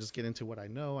 like I just get into what I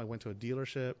know. I went to a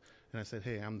dealership, and I said,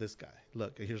 hey, I'm this guy.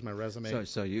 Look, here's my resume.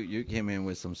 So you came in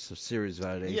with some serious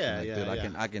validation.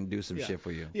 Dude, I can do some shit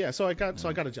for you. Yeah. So I got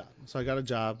a job. So I got a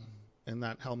job, and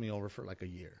that held me over for like a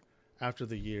year. After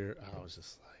the year, I was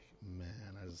just like, man,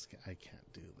 I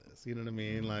can't do this. You know what I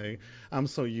mean? Like, I'm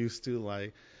so used to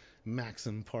like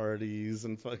Maxim parties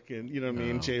and fucking, you know what I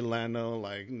mean? Jay Leno,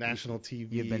 like national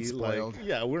TV. You've been spoiled. Like,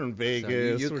 yeah, we're in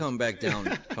Vegas. So you come back down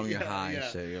from your high. Yeah.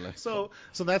 So you're like, so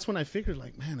that's when I figured,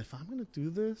 like, man, if I'm gonna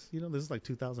do this, this is like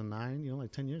 2009,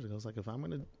 like 10 years ago. It's like, if I'm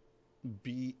gonna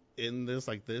be in this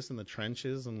like this in the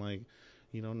trenches, and like,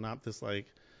 not this like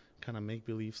kind of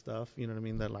make-believe stuff, you know what I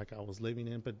mean, that like I was living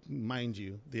in. But mind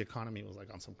you, the economy was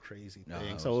like on some crazy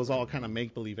thing, so it was all kind of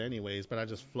make-believe anyways, but I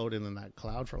just floated in that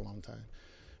cloud for a long time.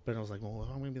 But I was like, well, if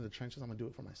I'm going to be in the trenches, I'm going to do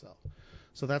it for myself.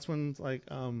 So that's when like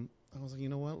I was like, you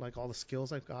know what, like all the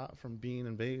skills I got from being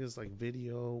in Vegas, like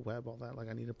video, web, all that, like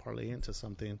I need to parlay into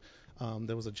something.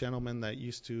 There was a gentleman that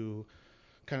used to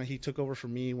he took over for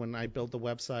me when I built the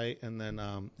website, and then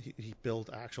he built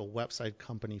an actual website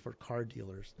company for car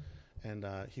dealers. And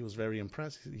he was very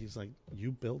impressed. He's like,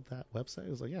 you built that website? I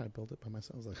was like, yeah, I built it by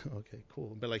myself. I was like, okay,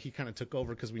 cool. But like he kind of took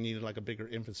over because we needed like a bigger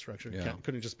infrastructure.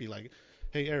 Couldn't just be like,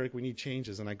 hey, Eric, we need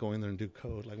changes, and I go in there and do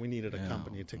code. Like we needed a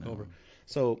company to take over.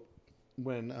 So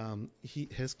when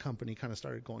his company kind of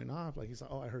started going off, like he's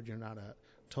like, oh, I heard you're not at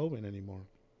Tobin anymore.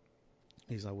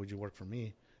 He's like, would you work for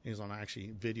me? And he's on actually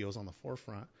videos on the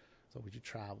forefront. So would you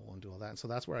travel and do all that? And so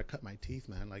that's where I cut my teeth,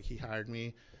 man. Like he hired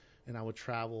me, and I would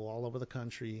travel all over the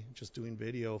country just doing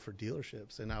video for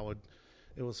dealerships. And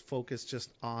it was focused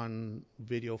just on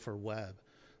video for web.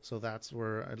 So that's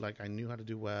where I knew how to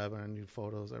do web, and I knew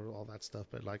photos, all that stuff.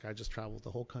 But like I just traveled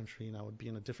the whole country, and I would be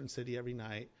in a different city every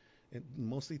night, and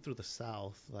mostly through the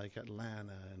South, like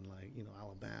Atlanta and like,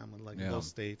 Alabama and like those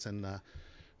states, and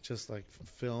just like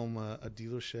film a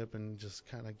dealership and just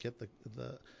kind of get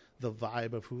the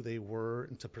vibe of who they were,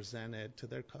 and to present it to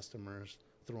their customers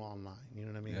through online, you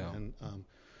know what I mean? Yeah. And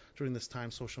during this time,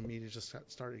 social media just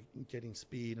started getting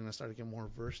speed, and I started getting more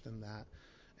versed in that.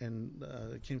 And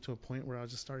it came to a point where I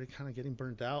just started kind of getting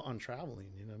burnt out on traveling,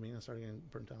 you know what I mean? I started getting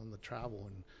burnt out on the travel,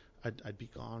 and I'd be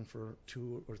gone for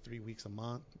 2 or 3 weeks a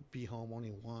month, be home only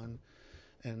 1.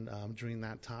 And during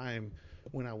that time,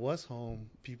 when I was home,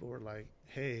 people were like,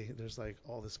 hey, there's like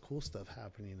all this cool stuff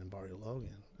happening in Barrio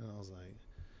Logan. And I was like,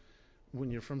 when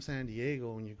you're from San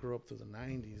Diego and you grew up through the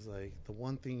 90s, like the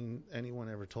one thing anyone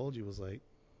ever told you was like,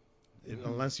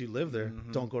 unless you live there,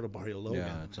 don't go to Barrio Logan.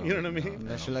 Yeah, you know what I mean?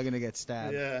 Unless you're going to get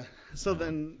stabbed. Yeah. So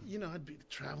then, I'd be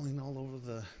traveling all over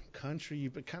the country,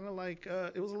 but kind of like,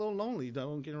 it was a little lonely.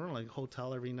 Don't get me wrong, like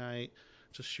hotel every night,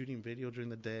 just shooting video during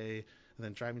the day. and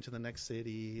then driving to the next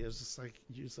city. It was just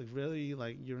like really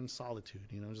like you're in solitude,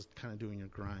 just kind of doing your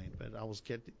grind. But I was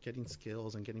getting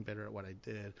skills and getting better at what I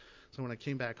did. So when I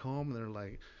came back home, they're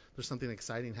like, there's something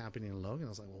exciting happening in Logan. I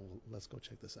was like, well, let's go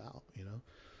check this out.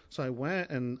 So I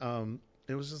went, and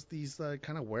it was just these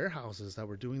kind of warehouses that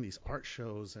were doing these art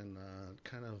shows and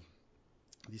kind of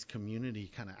these community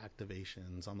kind of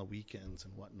activations on the weekends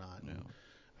and whatnot. Yeah.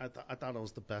 And I thought it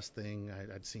was the best thing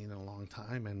I'd seen in a long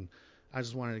time, and I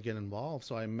just wanted to get involved.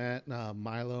 So I met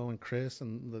Milo and Chris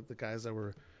and the guys that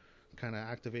were kind of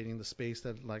activating the space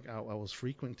that like I was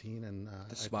frequenting, and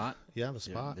The spot. the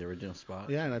spot. The original spot.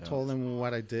 Yeah, and I told them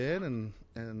what I did, and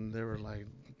they were like,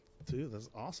 dude, that's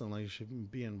awesome. Like, you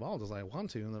should be involved. I was like, I want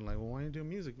to. And they're like, well, why don't you do a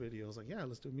music video? I was like, yeah,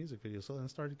 let's do a music video. So then I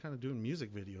started kind of doing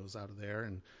music videos out of there.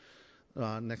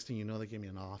 And next thing you know, they gave me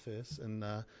an office, and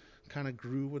kind of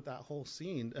grew with that whole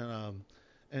scene.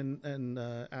 And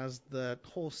as that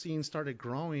whole scene started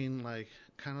growing, like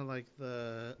kind of like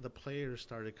the players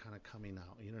started kind of coming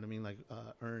out. You know what I mean? Like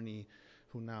Ernie,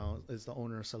 who now is the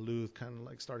owner of Salud, kind of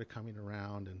like started coming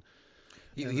around. And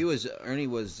Ernie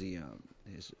was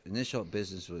his initial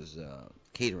business was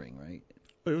catering, right?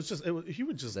 He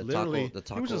would just The literally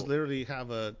taco- he would just literally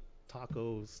have a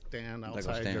taco stand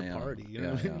outside their party. You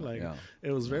know what I mean? Like,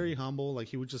 it was very humble. Like,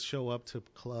 he would just show up to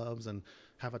clubs and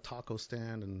have a taco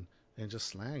stand and just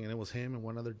slang. And it was him and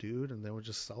one other dude, and they would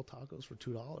just sell tacos for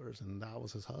 $2, and that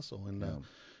was his hustle. And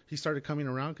he started coming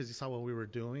around because he saw what we were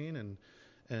doing, and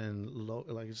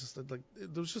like, it's just like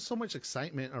there was just so much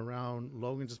excitement around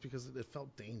Logan, just because it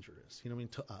felt dangerous, you know what I mean,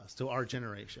 to us, to our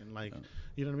generation. Like,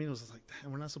 you know what I mean? It was just like,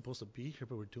 damn, we're not supposed to be here,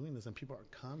 but we're doing this, and people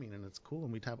are coming, and it's cool.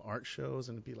 And we'd have art shows,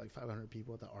 and it'd be like 500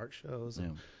 people at the art shows,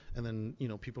 and then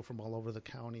people from all over the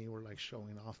county were like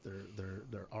showing off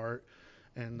their art,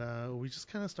 and we just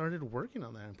kind of started working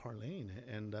on that and parlaying it.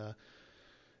 And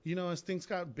as things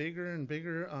got bigger and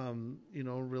bigger,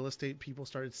 real estate people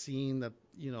started seeing that,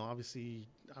 obviously,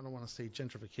 I don't want to say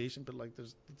gentrification, but like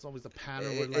it's always a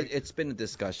pattern where like it's been a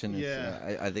discussion.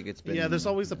 Yeah. I think it's been. Yeah, there's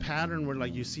always a pattern where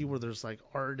like you see where there's like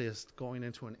artists going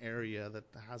into an area that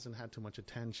hasn't had too much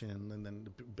attention, and then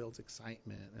builds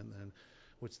excitement, and then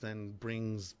which then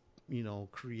brings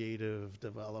creative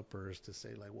developers to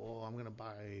say like, well, I'm gonna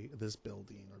buy this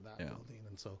building or that building.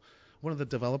 And so one of the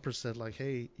developers said like,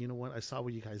 hey, you know what, I saw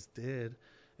what you guys did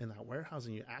in that warehouse,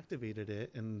 and you activated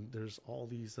it, and there's all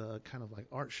these kind of like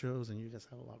art shows, and you guys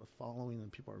have a lot of following,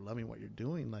 and people are loving what you're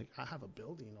doing. Like, I have a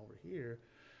building over here,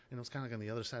 and it was kind of like on the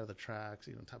other side of the tracks,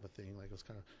 type of thing. Like, it was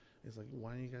kind of, it's like,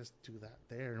 why don't you guys do that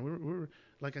there? And we were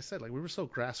like I said, like, we were so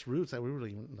grassroots that we were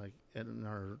really like, in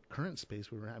our current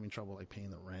space, we were having trouble like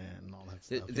paying the rent and all that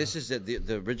stuff. This is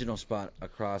the original spot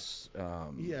across.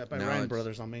 By Ryan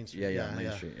Brothers on Main Street.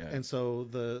 Main Street. Yeah. And so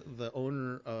the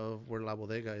owner of where La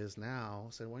Bodega is now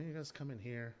said, why don't you guys come in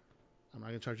here? I'm not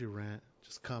gonna charge you rent.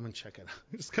 Just come and check it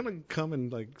out. Just kind of come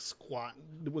and like squat.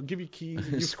 We'll give you keys.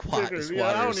 And you Squatters. Yeah,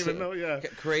 I don't even know. Yeah.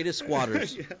 Creative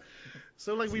squatters. Yeah.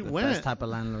 So like we the went. best type of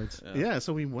landlords. Yeah.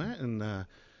 So we went, and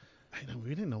we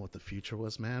didn't know what the future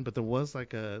was, man. But there was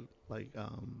like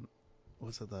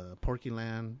what's it, the Porky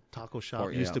Land taco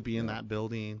shop used to be in that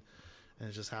building. And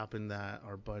it just happened that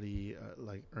our buddy,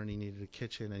 like Ernie, needed a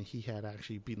kitchen, and he had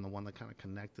actually been the one that kind of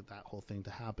connected that whole thing to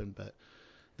happen. But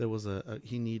there was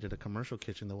he needed a commercial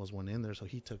kitchen. There was one in there, so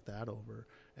he took that over.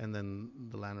 And then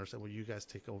the landlord said, well, you guys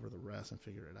take over the rest and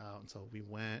figure it out. And so we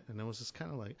went, and it was just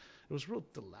kind of like, it was real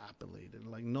dilapidated.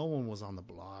 Like, no one was on the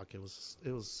block. It was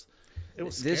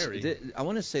scary. I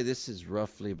want to say this is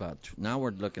roughly about, now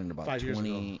we're looking at about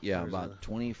 20, about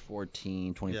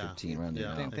 2014, 2015, around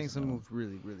there. Things have moved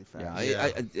really, really fast.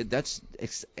 Yeah, that's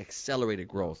accelerated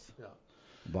growth. Yeah.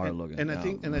 Bar Logan. And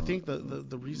I think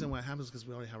the reason why it happened is because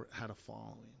we already had a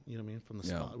following, you know what I mean, from the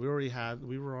spot. We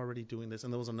were already doing this,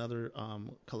 and there was another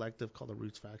collective called the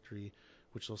Roots Factory,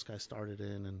 which those guys started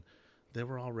in, and they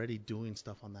were already doing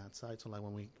stuff on that side. So like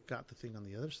when we got the thing on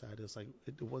the other side, it's like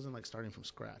it wasn't like starting from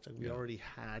scratch. Like, we already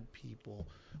had people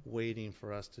waiting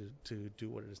for us to do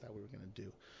what it is that we were gonna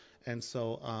do, and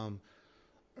so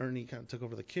Ernie kind of took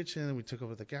over the kitchen, and we took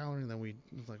over the gallery, and then we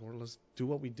was like, well, let's do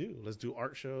what we do. Let's do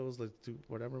art shows. Let's do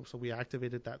whatever. So we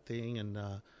activated that thing, and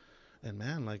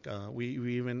man, like we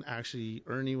even actually,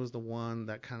 Ernie was the one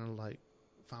that kind of like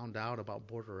found out about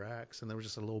Border X, and there was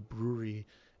just a little brewery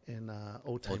in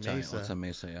Otay Mesa. Otay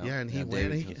Mesa, yeah. Yeah, and he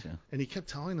went, and he kept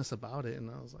telling us about it,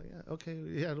 and I was like, yeah, okay,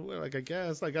 yeah, like, I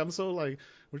guess, like, I'm so like,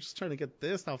 we're just trying to get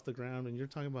this off the ground, and you're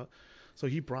talking about, so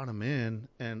he brought him in,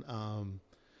 and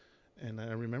And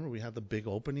I remember we had the big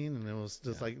opening, and it was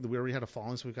just like we already had a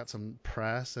following, so we got some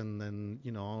press, and then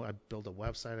I built a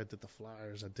website, I did the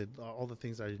flyers, I did all the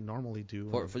things I normally do.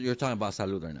 For you're talking about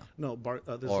Salud right now. No,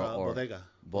 this or Bodega.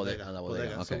 Bodega.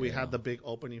 Okay, so we had yeah. the big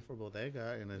opening for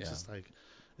Bodega, and it's just like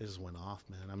it just went off,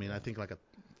 man. I mean, I think like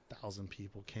 1,000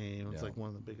 people came. It's like one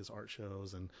of the biggest art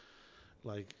shows, and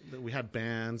like we had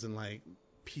bands and like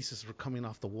pieces were coming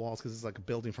off the walls because it's like a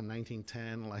building from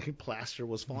 1910. Like plaster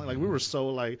was falling. Like we were so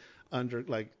like under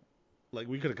like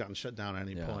we could have gotten shut down at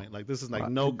any point. Like this is like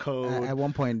no code. At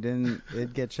one point, didn't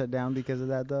it get shut down because of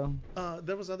that though?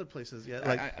 There was other places, yeah.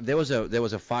 Like there was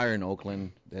a fire in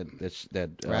Oakland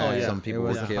that some people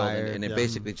were killed, and it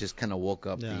basically just kind of woke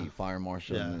up the fire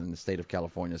marshal in the state of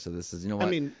California. So this is, what? I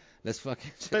mean, let's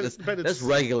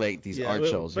regulate these art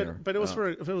shows here. But it was for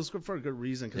a good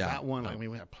reason, because that one, I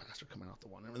mean, we had plaster coming off the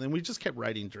one, and then we just kept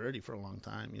writing dirty for a long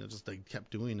time, just they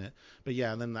kept doing it. But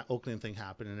yeah, and then that Oakland thing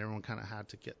happened, and everyone kind of had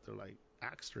to get their like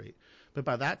act straight. But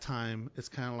by that time, it's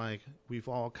kind of like we've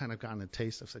all kind of gotten a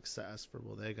taste of success for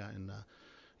Bodega, and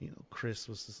Chris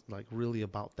was just like really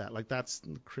about that. Like that's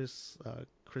Chris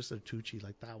Artucci,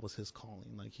 like that was his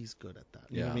calling. Like he's good at that.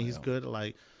 You know what I mean? He's good at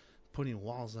like putting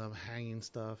walls up, hanging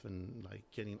stuff, and like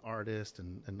getting artists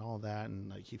and all that. And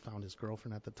like he found his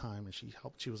girlfriend at the time, and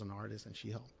she was an artist, and she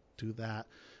helped do that.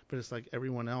 But it's like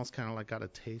everyone else kind of like got a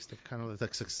taste of kind of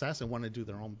like success and wanted to do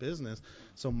their own business.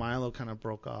 So Milo kind of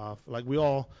broke off. Like we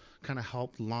all kind of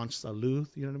helped launch Salud,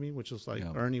 you know what I mean? Which was like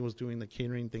Ernie was doing the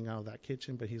catering thing out of that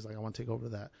kitchen, but he's like, I want to take over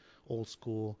that old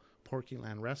school Porky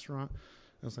Land restaurant.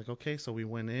 I was like, okay, so we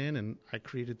went in, and I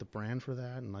created the brand for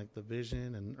that, and like the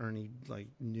vision, and Ernie like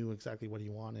knew exactly what he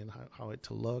wanted, how it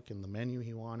to look, and the menu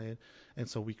he wanted, and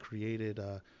so we created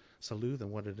Salud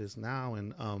and what it is now.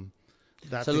 And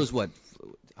Salud's what?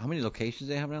 How many locations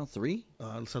do they have now? 3?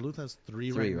 Salud has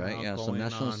 3 right? now. Yeah. So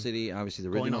National City, obviously the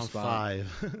original going on spot.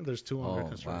 5. There's 2 under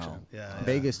construction. Wow. Yeah.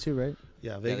 Vegas too, right?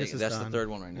 Yeah, Vegas is that's done. the 3rd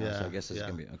one right now. Yeah, so I guess it's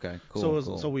gonna be okay.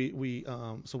 Cool. So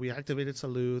we activated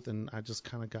Salud, and I just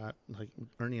kind of got like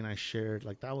Ernie and I shared,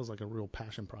 like that was like a real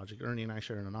passion project. Ernie and I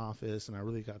shared an office, and I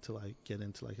really got to like get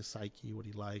into like his psyche, what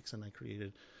he likes, and I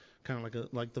created kind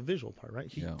of like the visual part,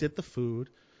 right? He did the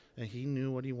food, and he knew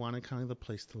what he wanted, kind of the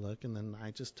place to look, and then I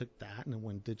just took that and it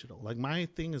went digital. Like my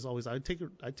thing is always I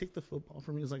take the football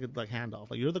from you as like a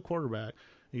handoff. Like you're the quarterback,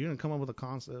 you're gonna come up with a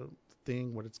concept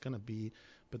thing, what it's gonna be,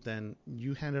 but then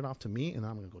you hand it off to me, and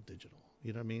I'm gonna go digital.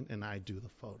 You know what I mean? And I do the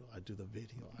photo, I do the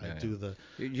video, I do the.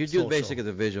 You do basically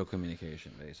the visual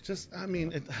communication, basically. Just, I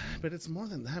mean, but it's more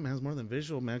than that, man. It's more than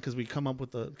visual, man. Because we come up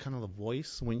with the kind of the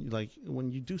voice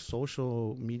when you do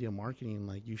social media marketing,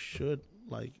 like you should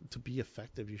to be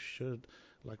effective, you should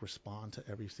like respond to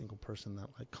every single person that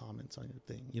like comments on your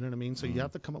thing. You know what I mean? So you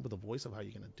have to come up with a voice of how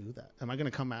you're gonna do that. Am I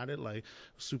gonna come at it like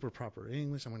super proper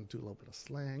English? I'm gonna do a little bit of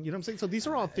slang. You know what I'm saying? So these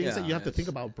are all things that you have to think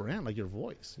about brand, like your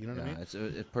voice. You know what I mean? It's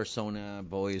a persona,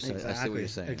 voice. Exactly. I see what you're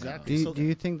saying. Exactly. Do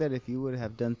you think that if you would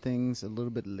have done things a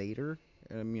little bit later,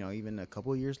 even a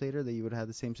couple of years later, that you would have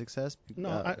the same success? No,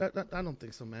 I don't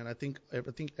think so, man. I think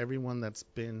everyone that's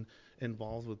been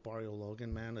involved with Barrio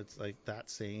Logan, man, it's like that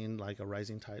saying, like a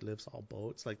rising tide lifts all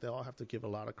boats. Like they all have to give a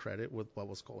lot of credit with what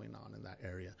was going on in that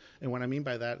area. And what I mean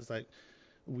by that is like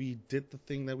we did the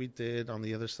thing that we did on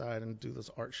the other side and do those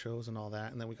art shows and all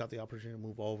that, and then we got the opportunity to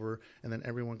move over, and then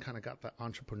everyone kind of got that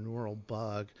entrepreneurial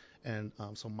bug, and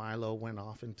so Milo went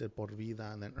off and did Por Vida,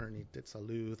 and then Ernie did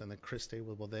Salud, and then Chris stayed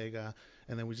with Bodega,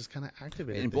 and then we just kind of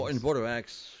activated and Border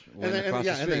X went across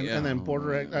the street. And then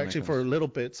Border X, actually for a little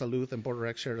bit, Salud and Border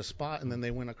X shared a spot, and then they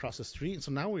went across the street, and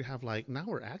so now we have now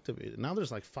we're activated. Now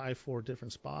there's like 4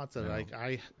 different spots that like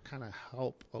I kind of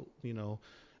help,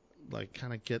 like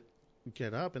kind of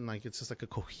get up, and like it's just like a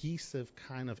cohesive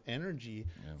kind of energy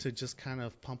to just kind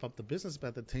of pump up the business,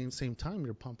 but at the same time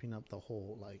you're pumping up the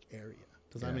whole like area.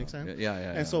 Does that make sense? Yeah.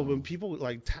 And so when people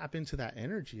like tap into that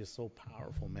energy, is so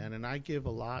powerful, man. And I give a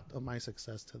lot of my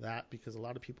success to that, because a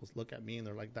lot of people look at me and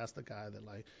they're like, that's the guy that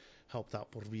like helped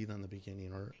out Por Vida in the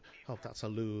beginning, or helped out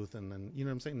Salud, and then you know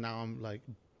what I'm saying. Now I'm like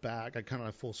back. I kind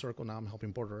of full circle. Now I'm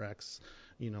helping Border X,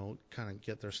 kind of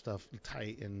get their stuff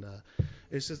tight, and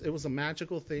it was a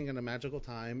magical thing and a magical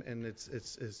time, and it's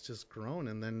just grown.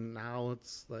 And then now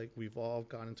it's like we've all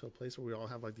gotten into a place where we all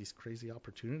have like these crazy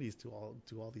opportunities to all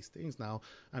do all these things. Now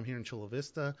I'm here in Chula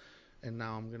Vista, and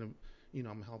now I'm gonna,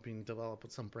 I'm helping develop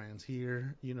with some brands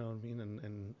here. You know what I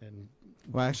mean? And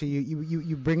well, actually,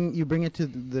 you bring it to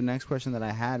the next question that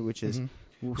I had, which is.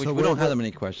 So we don't have that many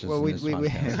questions. Well,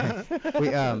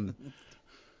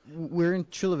 we're in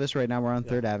Chula Vista right now. We're on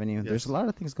 3rd Avenue. Yes. There's a lot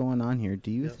of things going on here.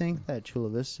 Do you think that Chula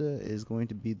Vista is going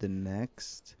to be the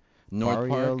next North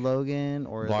Barrio Park. Logan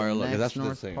or Barrio the Logan. next That's what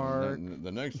North they're saying. Park.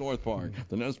 The next North Park.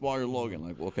 The next Barrio Logan.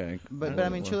 Like, okay. But I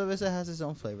mean, Chula Vista has its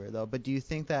own flavor though. But do you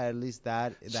think that at least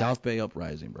that South Bay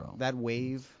Uprising, bro. that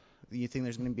wave, you think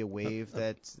there's going to be a wave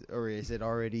or is it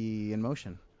already in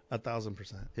motion?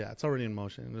 1,000%. Yeah, it's already in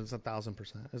motion. It's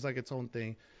 1,000%. It's like its own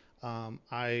thing.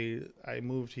 I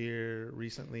moved here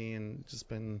recently and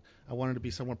I wanted to be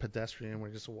somewhere pedestrian where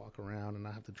I just walk around and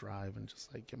not have to drive and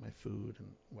just like get my food and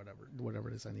whatever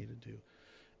it is I need to do.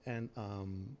 And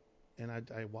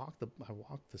I walk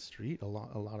the street a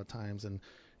lot of times, and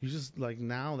you just like,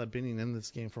 now that being in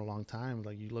this game for a long time,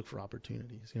 like you look for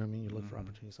opportunities. You know what I mean? You look for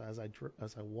opportunities. So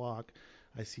as I walk,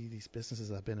 I see these businesses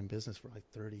that have been in business for like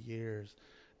 30 years.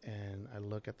 And I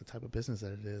look at the type of business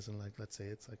that it is, and like, let's say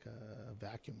it's like a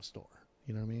vacuum store.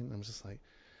 You know what I mean? I'm just like,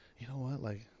 you know what?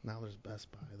 Like, now there's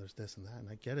Best Buy, there's this and that, and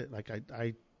I get it. Like,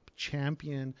 I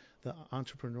champion the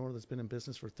entrepreneur that's been in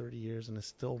business for 30 years and is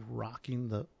still rocking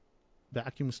the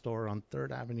vacuum store on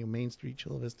 3rd Avenue, Main Street,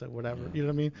 Chula Vista, whatever. You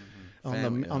know what I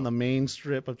mean? On the main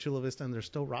strip of Chula Vista, and they're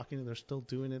still rocking it. They're still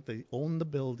doing it. They own the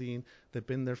building. They've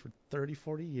been there for 30,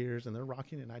 40 years, and they're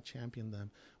rocking it, and I champion them.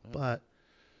 But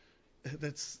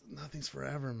nothing's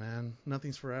forever, man.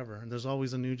 Nothing's forever. And there's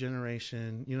always a new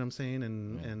generation, you know what I'm saying?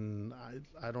 And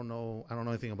I don't know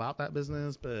anything about that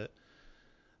business, but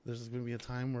there's going to be a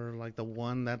time where like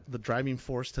the driving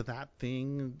force to that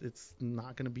thing, it's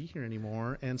not going to be here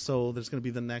anymore. And so there's going to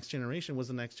be the next generation. What's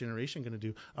the next generation going to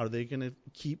do? Are they going to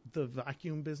keep the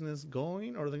vacuum business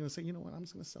going, or are they going to say, you know what, I'm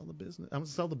just going to sell the business. I'm going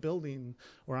to sell the building,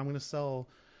 or I'm going to sell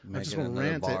I just want to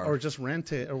rent it, or just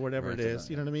rent it, or whatever it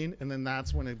is. You know what I mean? And then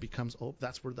that's when it becomes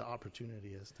that's where the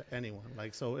opportunity is to anyone.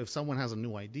 Like, so if someone has a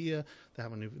new idea, they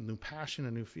have a new passion,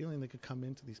 a new feeling, they could come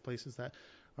into these places that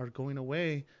are going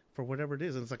away for whatever it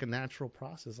is. And it's like a natural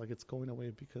process. Like, it's going away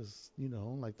because, you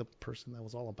know, like the person that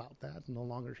was all about that no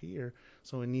longer here.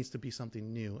 So it needs to be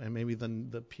something new. And maybe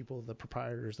the people, the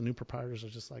new proprietors are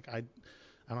just like, I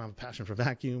don't have a passion for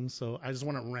vacuums, so I just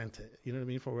want to rent it. You know what I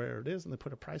mean? For where it is, and they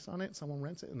put a price on it, someone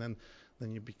rents it, and then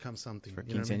you become something. For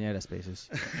you know quinceañera spaces.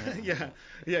 yeah,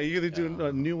 you either do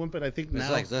a new one, but I think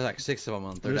there's like 6 of them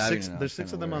on 3rd Avenue. There's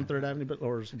 6 of them on 3rd Avenue,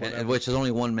 but which is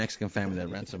only one Mexican family that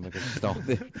rents them because it's all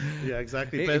there. Yeah,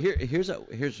 exactly. But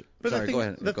sorry, go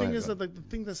ahead. The thing is that the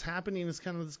thing that's happening is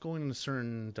kind of just going in a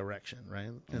certain direction,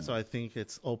 right? And so I think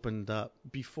it's opened up.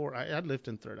 Before I'd lived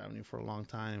in 3rd Avenue for a long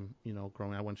time, you know,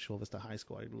 growing. I went to Chula Vista High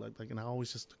School. And I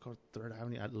always just go 3rd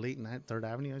Avenue at late night. 3rd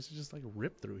Avenue, I used to just like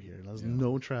rip through here. There's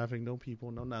no traffic, no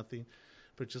people, no nothing.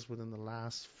 But just within the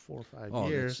last 4 or 5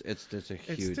 years, it's a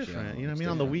huge. It's different. You know what I mean?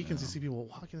 On the weekends, you see people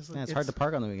walking. It's hard to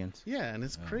park on the weekends. Yeah, and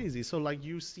it's crazy. So like,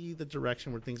 you see the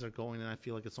direction where things are going, and I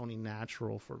feel like it's only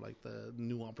natural for like the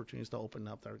new opportunities to open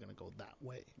up that are going to go that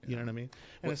way. You know what I mean?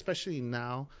 And especially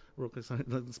now, real quick,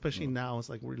 now, it's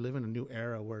like we live in a new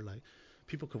era where like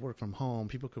people could work from home.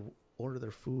 People could order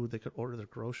their food. They could order their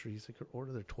groceries. They could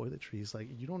order their toiletries. Like,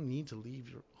 you don't need to leave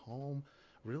your home,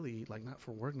 really, like, not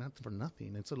for work, not for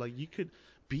nothing. And so like, you could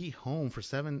be home for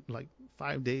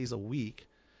 5 days a week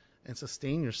and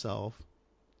sustain yourself,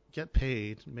 get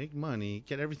paid, make money,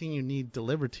 get everything you need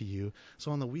delivered to you.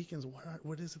 So on the weekends,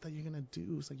 what is it that you're gonna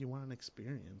do? It's like, you want an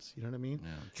experience. You know what I mean? Yeah.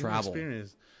 Travel.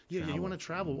 Experience. Yeah, you want to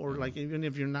travel, or like, even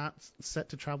if you're not set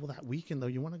to travel that weekend, though,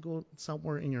 you want to go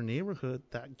somewhere in your neighborhood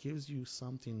that gives you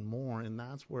something more. And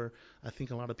that's where I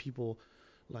think a lot of people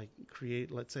like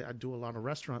create. Let's say I do a lot of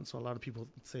restaurants, so a lot of people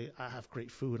say, I have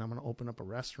great food, I'm going to open up a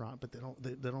restaurant, but they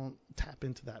don't tap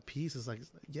into that piece. It's like,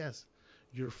 yes,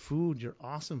 your food, your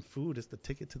awesome food is the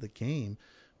ticket to the game,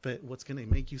 but what's going to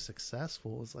make you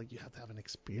successful is like, you have to have an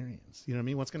experience. You know what I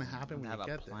mean? What's going to happen when you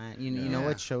get there? You know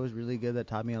what show is really good that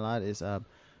taught me a lot is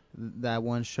that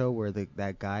one show where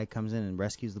that guy comes in and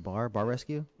rescues the bar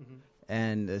rescue. Mm-hmm.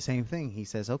 And the same thing, he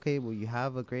says, okay, well, you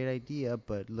have a great idea,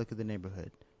 but look at the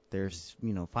neighborhood. There's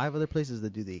 5 other places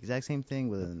that do the exact same thing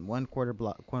within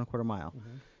 1/4 mile.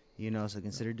 Mm-hmm. So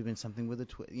consider doing something with a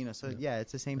twist. So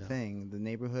it's the same thing. The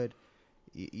neighborhood,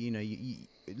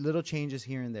 little changes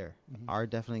here and there are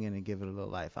definitely going to give it a little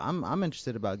life. I'm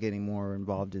interested about getting more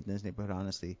involved in this neighborhood,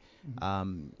 honestly.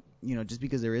 Just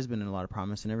because there has been a lot of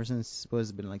promise, and ever since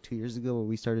it's been like 2 years ago where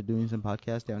we started doing some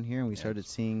podcasts down here, and we started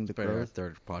seeing the growth.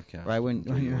 Our 3rd podcast. Right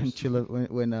when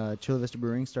Chula Vista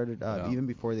Brewing started, even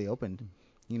before they opened.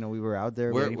 We were out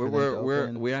there waiting for them to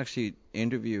open. We actually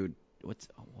interviewed what's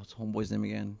homeboy's name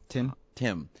again?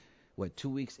 Tim. 2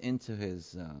 weeks into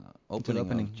his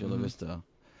opening of Chula Vista.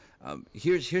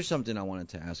 Here's something I wanted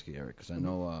to ask you, Eric, because I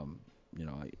know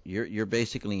you're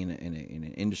basically in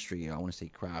an industry, I want to say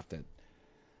craft, that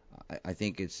I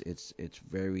think it's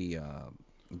very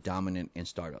dominant in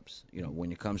startups. You know,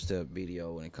 when it comes to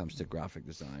video, when it comes to graphic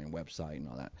design, website, and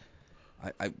all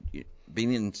that.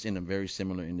 Being in a very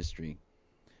similar industry,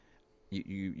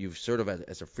 you've sort of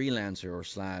as a freelancer or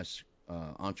slash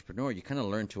entrepreneur, you kind of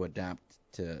learn to adapt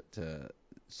to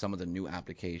some of the new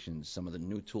applications, some of the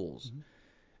new tools.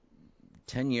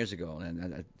 10 years ago,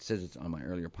 and I said it on my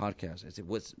earlier podcast, it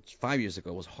was 5 years ago,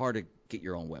 it was hard to get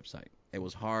your own website. It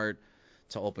was hard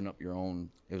to open up your own.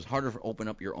 It was harder to open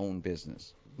up your own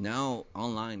business. Now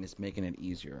online is making it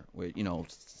easier with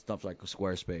stuff like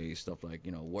Squarespace, stuff like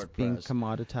WordPress. Being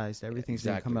commoditized, everything's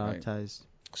Exactly, being right. commoditized.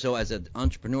 So as an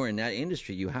entrepreneur in that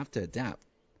industry, you have to adapt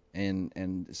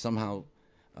and somehow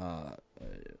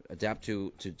adapt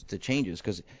to changes.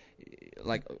 Because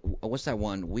like what's that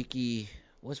one wiki?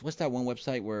 What's that one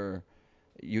website where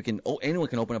you can anyone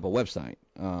can open up a website?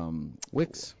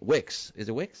 Wix. Wix. Is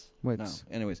it Wix? Wix.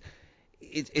 No. Anyways,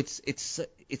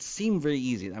 it seemed very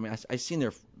easy. I mean, I seen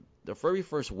their very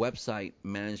first website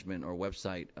management or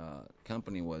website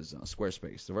company was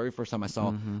Squarespace. The very first time I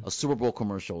saw a Super Bowl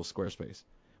commercial, Squarespace,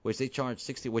 which they charge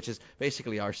 60, which is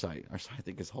basically our site. Our site I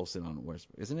think is hosted on Squarespace,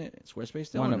 isn't it? Squarespace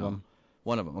still? One of them.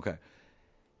 One of them. Okay.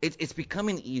 It's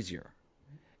becoming easier.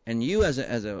 And you as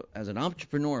an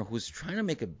entrepreneur who's trying to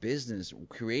make a business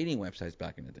creating websites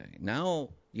back in the day, now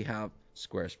you have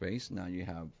Squarespace. Now you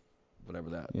have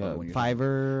whatever that. Yeah, when you're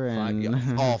Fiverr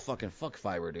and fuck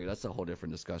Fiverr, dude. That's a whole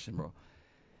different discussion, bro.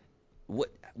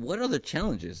 What are the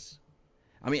challenges?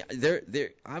 I mean, they're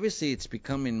obviously it's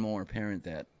becoming more apparent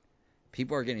that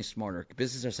people are getting smarter.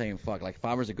 Businesses are saying fuck. Like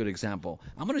Fiverr's a good example.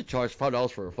 I'm gonna charge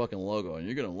 $5 for a fucking logo, and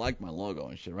you're gonna like my logo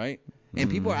and shit, right? And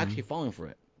people are actually falling for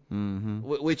it.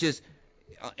 Which is,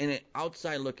 in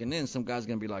outside looking in, some guy's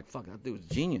gonna be like, "Fuck, that dude's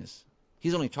genius.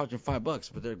 He's only charging $5,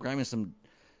 but they're grabbing some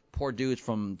poor dudes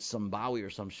from Zimbabwe or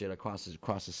some shit across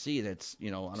the sea. That's I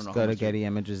don't know. Go to Getty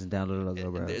Images and download a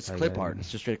logo, bro. It's clip art. It's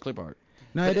just straight clip art.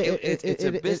 No, it's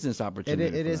a business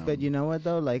opportunity. It is, but you know what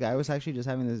though? Like I was actually just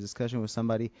having this discussion with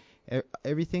somebody.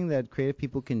 Everything that creative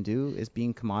people can do is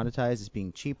being commoditized. It's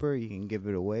being cheaper. You can give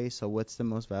it away. So what's the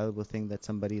most valuable thing that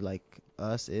somebody like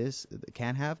us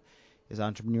can have? Is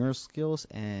entrepreneurial skills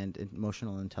and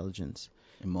emotional intelligence.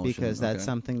 Because that's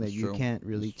something that you can't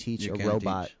really teach a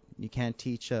robot. You can't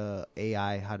teach a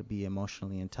AI how to be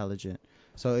emotionally intelligent.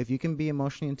 So if you can be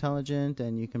emotionally intelligent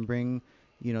and you can bring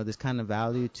this kind of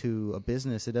value to a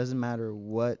business, it doesn't matter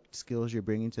what skills you're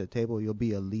bringing to the table, you'll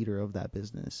be a leader of that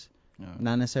business. Yeah.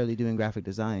 Not necessarily doing graphic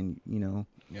design,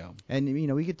 Yeah. And,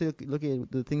 we get to look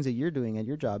at the things that you're doing at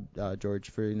your job, George,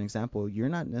 for an example. You're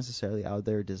not necessarily out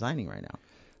there designing right now.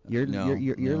 You're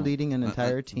leading an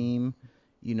entire team.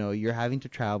 You're having to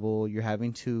travel. You're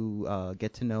having to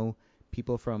get to know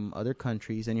people from other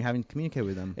countries, and you're having to communicate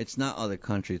with them. It's not other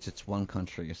countries. It's one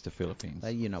country. It's the Philippines.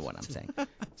 You know what I'm saying.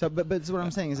 But what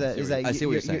I'm saying is that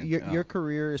your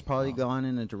career has probably gone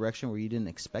in a direction where you didn't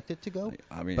expect it to go.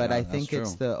 I think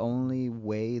it's the only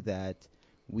way that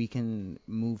we can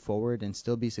move forward and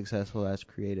still be successful as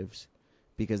creatives,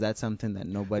 because that's something that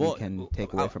nobody can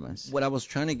take away from us. What I was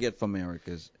trying to get from Eric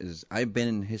is I've been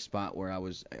in his spot where I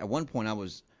was at one point I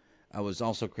was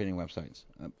also creating websites,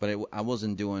 but I was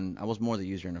more the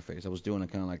user interface. I was doing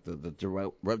kind of like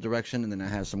the web direction, and then I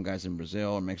had some guys in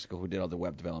Brazil or Mexico who did all the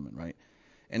web development, right?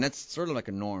 And that's sort of like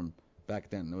a norm back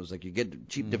then. It was like you get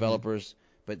cheap developers,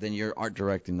 but then you're art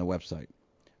directing the website,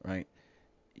 right?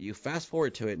 You fast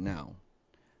forward to it now.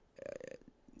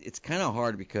 It's kind of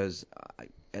hard because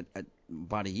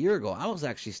about a year ago, I was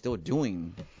actually still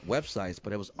doing websites,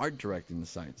 but I was art directing the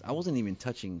sites. I wasn't even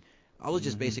touching. I was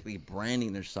just basically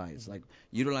branding their sites, like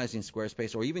utilizing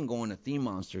Squarespace or even going to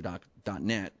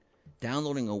thememonster.net,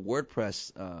 downloading a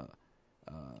WordPress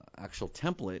actual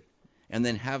template, and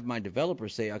then have my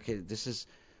developers say, okay, this is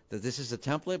a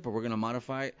template, but we're going to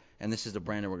modify it, and this is the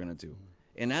brand that we're going to do.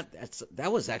 And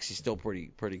that was actually still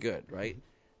pretty good, right?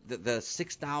 The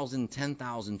 $6,000,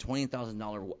 $10,000,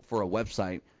 $20,000 for a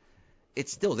website,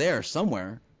 it's still there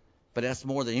somewhere, but that's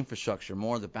more the infrastructure,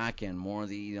 more the back end, more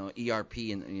the ERP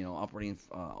and operating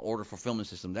order fulfillment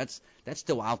system. That's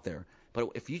still out there. But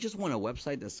if you just want a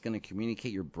website that's going to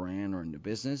communicate your brand or in the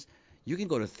business, you can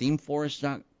go to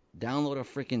ThemeForest, download a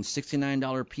freaking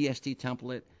 $69 PST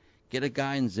template, get a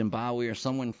guy in Zimbabwe or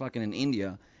someone fucking in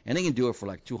India, and they can do it for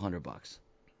like $200.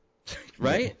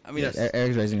 Right? I mean,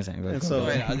 Eric's raising his hand. And so,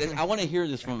 I want to hear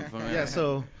this from Eric. Yeah,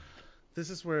 so this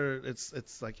is where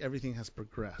it's like everything has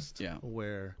progressed. Yeah.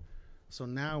 So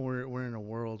now we're in a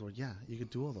world where you could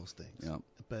do all those things. Yeah.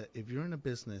 But if you're in a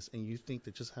business and you think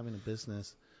that just having a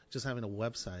business, just having a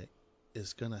website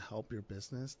is going to help your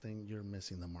business, then you're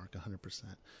missing the mark 100%.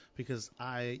 Because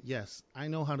I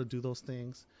know how to do those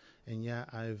things. And yeah,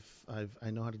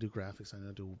 I know how to do graphics. I know how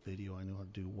to do video. I know how to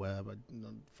do web, I know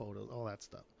photos, all that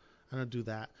stuff. I know how to do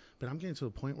that. But I'm getting to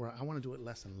a point where I want to do it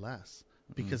less and less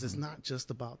because it's not just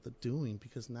about the doing,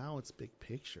 because now it's big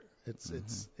picture.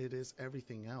 It is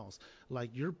everything else.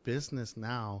 Like your business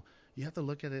now, you have to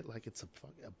look at it like it's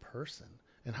a person.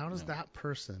 And how does that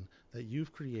person that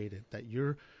you've created, that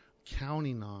you're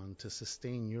counting on to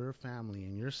sustain your family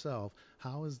and yourself,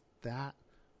 how is that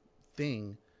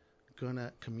thing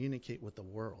gonna communicate with the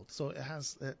world? So it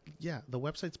has, the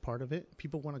website's part of it.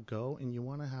 People want to go, and you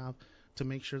want to have to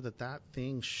make sure that that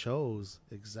thing shows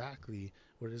exactly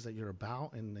what it is that you're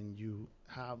about, and then you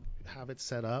have it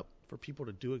set up for people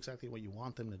to do exactly what you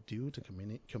want them to do to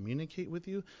communicate with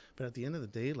you. But at the end of the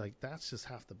day, like, that's just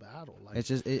half the battle. Like, it's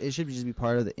just it should just be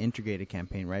part of the integrated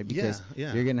campaign, right? Because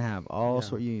you're gonna have all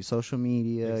sorts, you social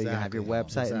media, you have your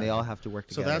website, and they all have to work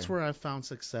together. So that's where I found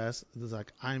success. It's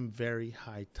like I'm very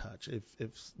high touch.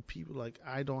 If people, like,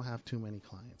 I don't have too many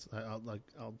clients,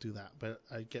 I'll do that, but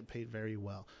I get paid very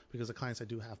well because the clients I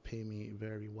do have pay me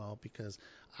very well because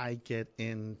I get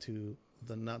into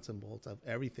the nuts and bolts of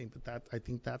everything. But that, I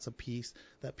think that's a piece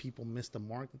that people miss the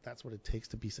mark, that's what it takes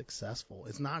to be successful.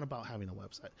 It's not about having a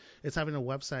website. It's having a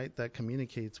website that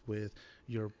communicates with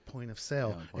your point of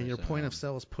sale, and your point of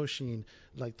sale is pushing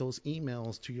like those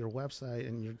emails to your website,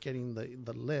 and you're getting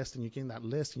the list, and you're getting that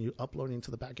list, and you're uploading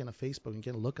to the back end of Facebook, and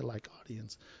get a lookalike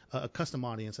audience, a custom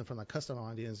audience, and from that custom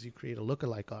audience you create a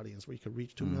lookalike audience where you could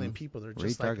reach 2 million people. They're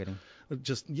just retargeting.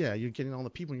 You're getting all the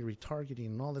people, and you're retargeting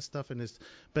and all this stuff. And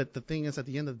but the thing is, at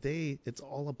the end of the day, it's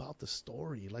all about the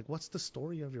story. Like, what's the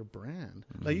story of your brand?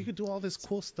 Like, you could do all this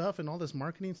cool stuff and all this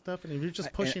marketing stuff, and if you're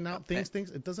just pushing out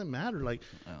things, it doesn't matter. Like,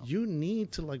 you need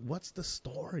to, like, what's the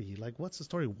story? Like, what's the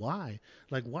story? Why?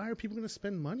 Like, why are people going to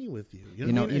spend money with you?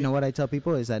 You know what I tell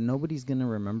people is that nobody's going to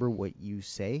remember what you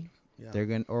say. Yeah. They're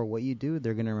going, or what you do,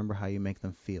 they're going to remember how you make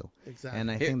them feel. Exactly. And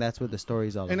I think that's what the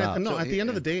story's all about. At the end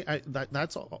of the day,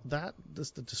 that's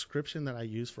the description that I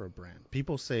use for a brand.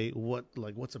 People say,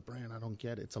 what's a brand? I don't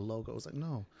get it. It's a logo. It's like,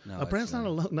 no, a brand's not a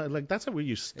logo. No, like, that's where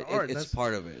you start. It's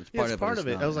part of it. It's part of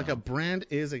it. I was like, a brand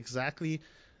is exactly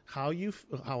how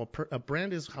a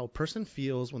brand is how a person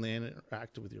feels when they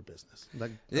interact with your business.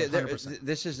 Like, 100%.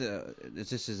 This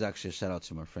is actually a shout out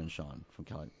to my friend Sean from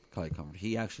Cali Comfort.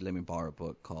 He actually let me borrow a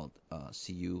book called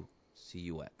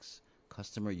CUX,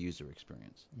 Customer User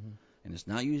Experience, and it's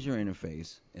not user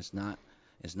interface. It's not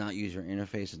user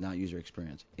interface. It's not user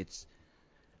experience. It's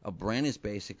a brand is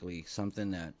basically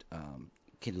something that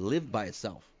can live by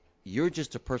itself. You're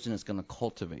just a person that's going to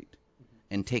cultivate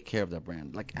and take care of that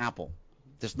brand, like Apple.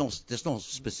 There's no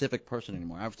specific person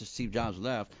anymore. After Steve Jobs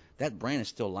left, that brand is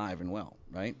still alive and well,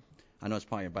 right? I know it's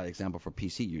probably a bad example for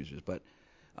PC users, but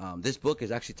this book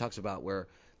actually talks about where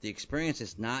the experience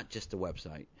is not just the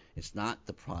website, it's not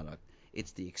the product,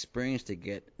 it's the experience they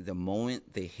get the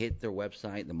moment they hit their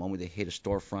website, the moment they hit a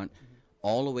storefront,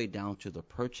 all the way down to the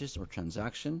purchase or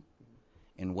transaction,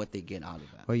 and what they get out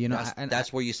of that. Well,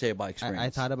 that's what you say about experience. I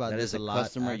thought about this a lot. That is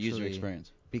a customer user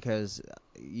experience. Because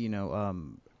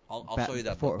I'll show you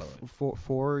that book, by the way.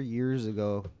 4 years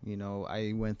ago,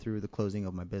 I went through the closing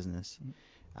of my business.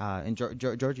 And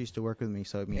George used to work with me,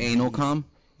 so I mean. Analcom?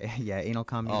 Yeah,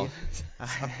 Analcom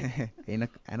Media.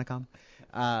 Anacom.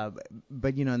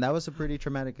 But and that was a pretty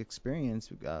traumatic experience,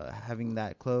 having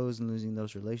that close and losing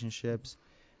those relationships.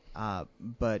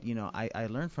 But I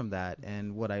learned from that,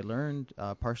 and what I learned,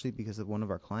 partially because of one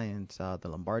of our clients, the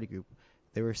Lombardi Group,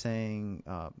 they were saying,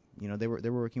 they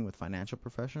were working with financial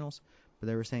professionals, but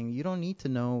they were saying you don't need to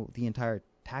know the entire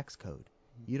tax code.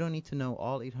 You don't need to know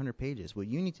all 800 pages. What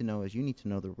you need to know is you need to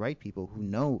know the right people who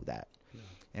know that. Yeah.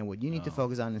 And what you need to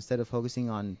focus on, instead of focusing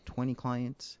on 20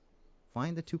 clients,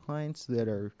 find the 2 clients that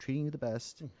are treating you the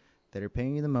best, that are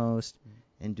paying you the most,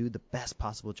 and do the best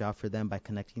possible job for them by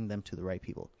connecting them to the right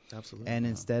people. Absolutely. And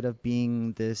instead of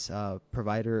being this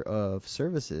provider of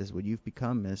services, what you've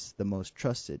become is the most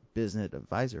trusted business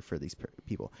advisor for these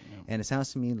people. Yeah. And it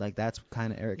sounds to me like that's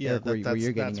kind of Eric, where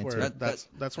you're getting into.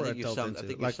 That's where I delved into. I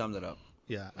think you summed it up.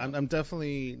 Yeah, I'm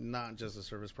definitely not just a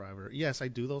service provider. Yes, I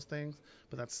do those things,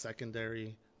 but that's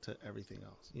secondary to everything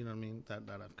else. You know what I mean? That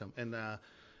I've come and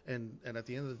at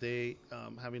the end of the day,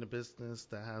 having a business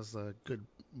that has a good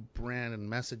brand and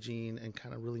messaging and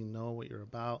kind of really know what you're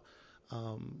about,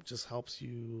 just helps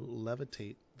you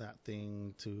levitate that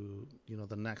thing to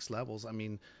the next levels. I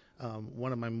mean,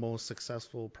 one of my most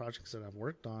successful projects that I've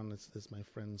worked on is my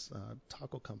friend's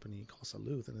taco company called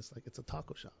Salud, and it's a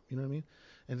taco shop. You know what I mean?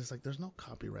 And it's like there's no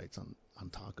copyrights on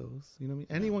tacos. You know what I mean?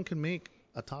 Anyone can make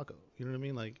a taco. You know what I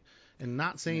mean? Like, and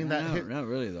not saying Yeah, that. not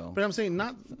really though. But I'm saying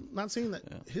not saying that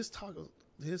his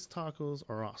tacos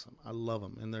are awesome. I love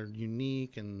them, and they're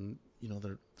unique, and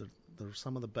they're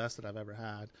some of the best that I've ever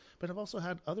had. But I've also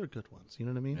had other good ones. You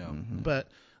know what I mean? Yeah. Mm-hmm. But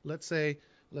let's say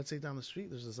down the street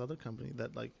there's this other company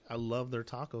that like I love their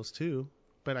tacos too.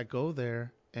 But I go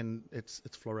there and it's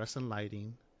fluorescent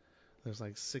lighting. There's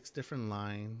like 6 different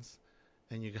lines.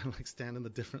 And you gotta like stand in the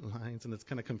different lines, and it's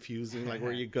kind of confusing, like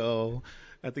where you go.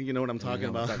 I think you know what I'm talking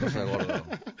about.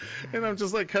 And I'm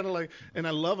just like kind of like, and I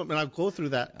love them, and I go through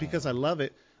that because I love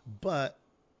it. But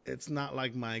it's not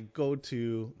like my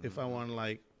go-to if I want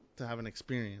like to have an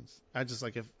experience. I just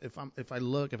like if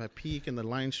I peek and the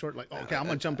line's short, like okay, I'm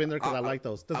gonna jump in there because I like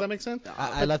those. Does that make sense?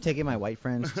 I love taking my white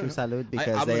friends to Salud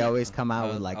because they always come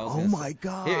out with like, oh my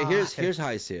god. Here's how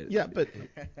I see it. Yeah, but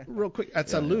real quick at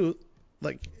Salud,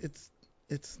 like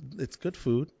it's good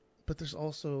food, but there's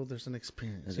an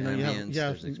experience. You have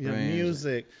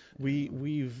music.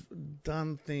 We've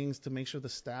done things to make sure the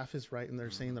staff is right and they're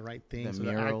saying the right things. So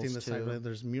they're acting the same way.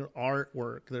 There's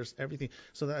artwork. There's everything.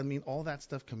 So that all that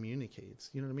stuff communicates.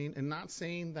 You know what I mean? And not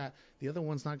saying that the other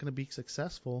one's not going to be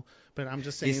successful, but I'm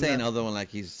just saying. He's saying the other one like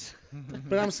he's.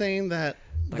 But I'm saying that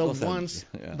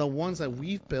the ones that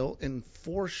we've built in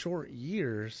 4 short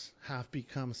years have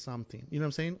become something. You know what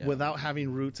I'm saying? Yeah. Without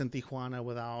having roots in Tijuana,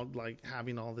 without like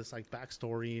having all this like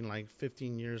backstory and like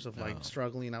 15 years of like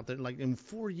struggling out there. Like in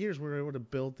 4 years, we were able to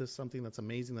build this something that's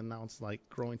amazing. And now it's like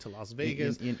growing to Las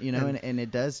Vegas. And it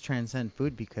does transcend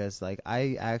food because like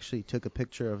I actually took a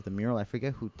picture of the mural. I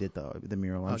forget who did the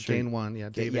mural. I'm sure. Gain One, yeah,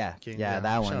 David. Yeah,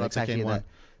 that one. That's actually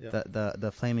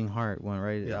the flaming heart one,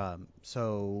 right? Yeah.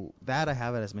 So that I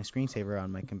have it as my screensaver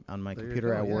on my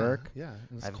computer at work. Yeah.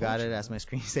 I've got it as my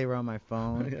screensaver on my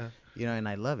phone. Yeah. And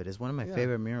I love it. It's one of my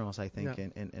favorite murals, I think,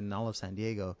 in all of San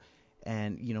Diego.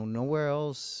 And nowhere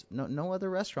else, no other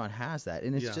restaurant has that.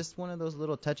 And it's just one of those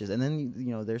little touches. And then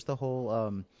there's the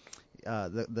whole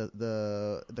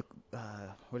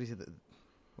what is it?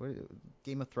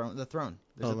 Game of Thrones. The throne.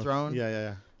 There's a throne.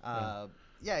 Yeah.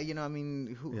 Yeah, I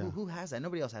mean, who has that?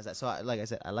 Nobody else has that. So, like I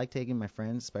said, I like taking my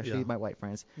friends, especially my white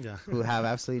friends, who have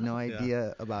absolutely no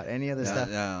idea about any of this stuff.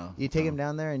 Yeah. You take them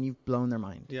down there, and you've blown their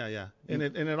mind. Yeah. And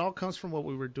it all comes from what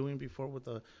we were doing before with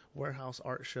the warehouse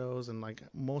art shows, and like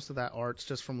most of that art's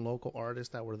just from local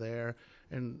artists that were there,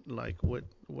 and like what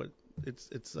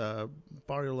it's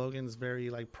Barrio Logan's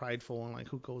very like prideful on like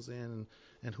who goes in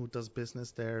and who does business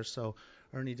there. So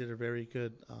Ernie did a very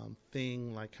good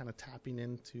thing, like kind of tapping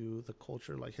into the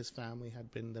culture. Like his family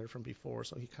had been there from before,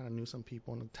 so he kind of knew some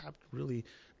people and tapped really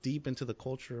deep into the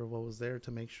culture of what was there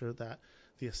to make sure that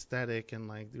the aesthetic and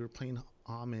like they were paying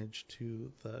homage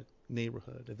to the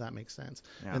neighborhood, if that makes sense.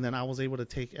 Yeah. And then I was able to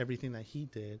take everything that he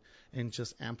did and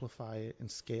just amplify it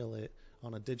and scale it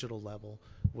on a digital level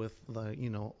with the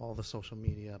all the social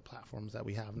media platforms that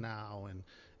we have now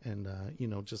and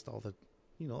just all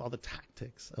the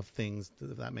tactics of things,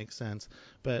 if that makes sense,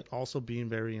 but also being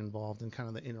very involved in kind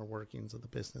of the inner workings of the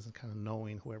business and kind of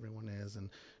knowing who everyone is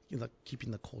and keeping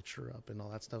the culture up and all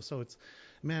that stuff. So it's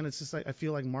just like I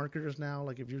feel like marketers now,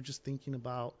 like if you're just thinking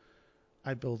about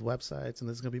I build websites and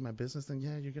this is gonna be my business, then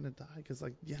you're gonna die because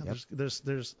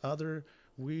there's other.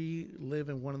 We live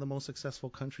in one of the most successful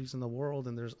countries in the world,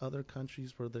 and there's other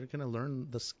countries where they're gonna learn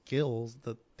the skills,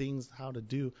 the things how to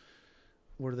do,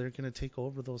 where they're gonna take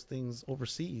over those things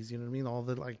overseas. You know what I mean? All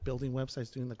the like building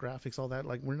websites, doing the graphics, all that.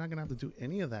 Like we're not gonna have to do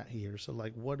any of that here. So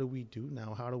like, what do we do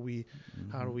now? How do we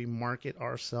market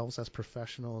ourselves as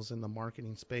professionals in the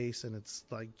marketing space? And it's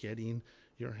like getting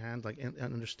your hand like and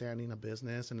understanding a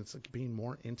business, and it's like being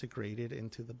more integrated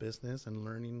into the business and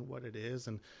learning what it is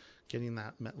and getting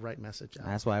that right message out.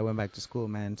 That's why I went back to school,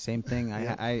 man. Same thing.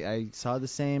 I saw the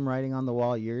same writing on the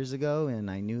wall years ago, and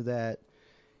I knew that.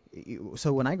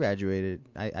 So when I graduated,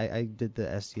 I did the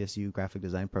SDSU graphic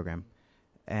design program,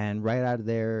 and right out of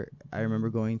there, I remember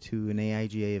going to an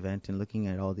AIGA event and looking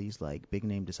at all these like big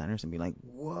name designers and being like,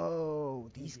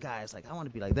 whoa, these guys, like I want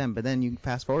to be like them. But then you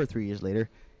fast forward 3 years later,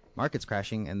 market's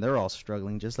crashing and they're all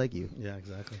struggling just like you. Yeah,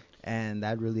 exactly. And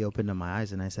that really opened up my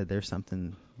eyes, and I said there's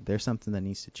something that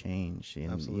needs to change.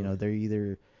 And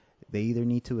absolutely. they either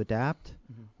need to adapt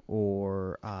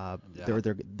or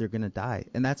they're gonna die.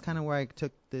 And that's kind of where I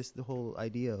took the whole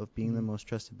idea of being the most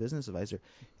trusted business advisor.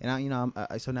 And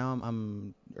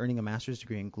I'm earning a master's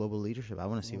degree in global leadership. I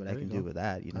want to see what I can do with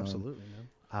that. Absolutely,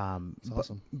 man. It's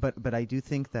awesome. But I do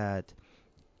think that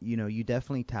you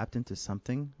definitely tapped into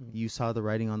something. You saw the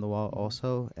writing on the wall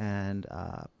also, and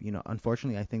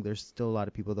unfortunately, I think there's still a lot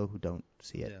of people though who don't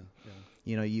see it. Yeah.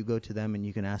 you go to them and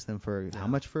you can ask them for how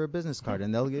much for a business card,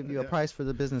 and they'll give you a price for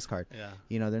the business card.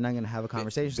 Yeah. They're not going to have a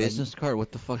conversation. Business card?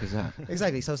 What the fuck is that?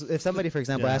 Exactly. So if somebody, for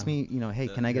example, asks me, hey,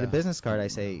 can I get a business card? I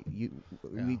say, do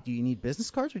you need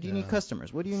business cards or do you need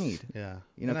customers? What do you need? Yeah.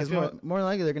 Because more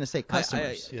likely they're going to say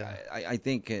customers. I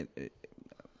think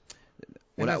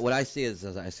what I see is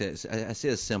I see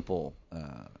a simple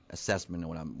assessment of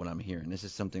what I'm hearing. This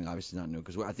is something obviously not new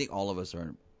because I think all of us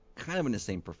are kind of in the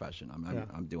same profession.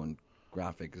 I'm doing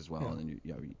graphic as well,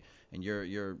 and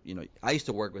you're I used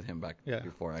to work with him back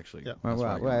before actually. Yeah.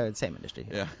 We're same industry.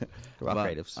 Yeah. We're all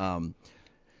creatives.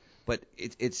 But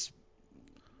it's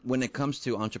when it comes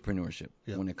to entrepreneurship,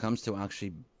 when it comes to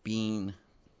actually being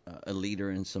a leader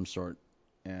in some sort.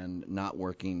 And not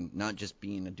just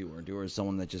being a doer. A doer is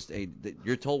someone that just,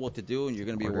 you're told what to do and you're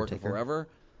going to be a worker forever.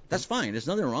 That's fine. There's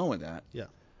nothing wrong with that. Yeah.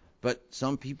 But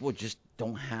some people just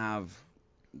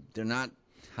they're not,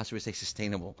 how should we say,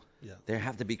 sustainable. Yeah. They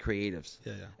have to be creatives.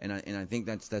 Yeah. And I think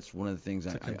that's one of the things.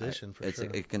 It's a condition for sure. It's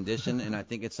a condition, and I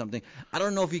think it's something. I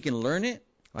don't know if you can learn it.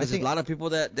 Because there's a lot of people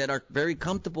that are very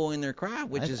comfortable in their craft,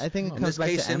 which is, I think it in comes this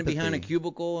case, back to sitting behind a empathy.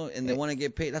 cubicle and they want to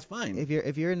get paid. That's fine. If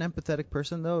you're an empathetic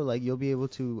person though, like you'll be able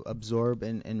to absorb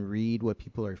and read what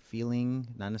people are feeling,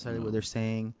 not necessarily what they're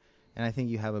saying. And I think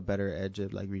you have a better edge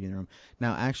of like reading the room.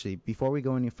 Now, actually, before we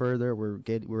go any further,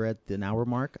 we're at the hour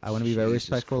mark. I want to be very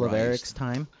respectful of Eric's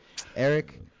time.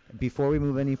 Eric, before we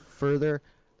move any further,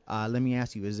 let me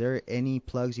ask you, is there any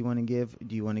plugs you want to give?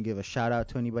 Do you want to give a shout out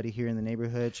to anybody here in the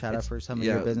neighborhood? Shout out for some of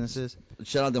your businesses?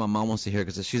 Shout out to my mom wants to hear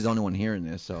because she's the only one hearing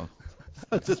this. So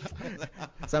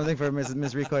something for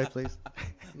Ms. Ricoy, please.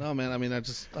 No, man. I mean, I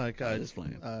just just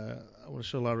playing. I want to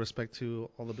show a lot of respect to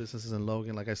all the businesses in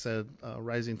Logan. Like I said,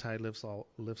 rising tide lifts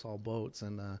all boats,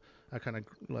 and I kind of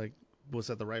like was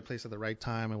at the right place at the right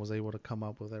time and was able to come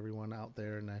up with everyone out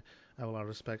there. And I have a lot of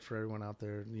respect for everyone out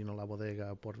there, La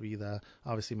Bodega, Por Vida,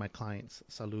 obviously my clients,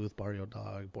 Salud, Barrio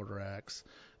Dog, Border X,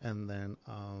 and then,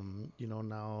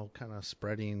 now kind of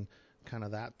spreading kind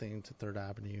of that thing to Third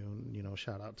Avenue,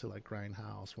 shout out to like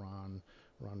Grindhouse, Ron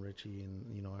Ritchie,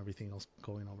 and, everything else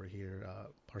going over here,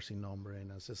 Parsi Nombre.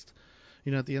 And it's just,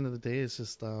 at the end of the day, it's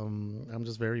just, I'm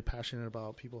just very passionate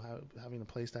about people having a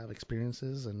place to have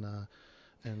experiences and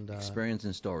experience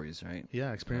and stories, right?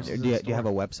 Yeah, experiences. Do you have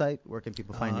a website? Where can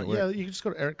people find you? Yeah, you can just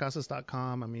go to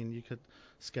ericgasas.com. I mean, you could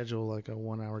schedule like a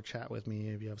 1-hour chat with me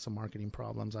if you have some marketing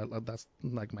problems. That's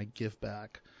like my give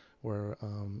back. Where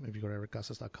if you go to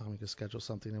ericgasas.com, you can schedule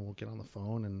something and we'll get on the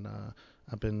phone. And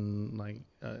I've been like,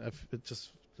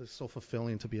 it's so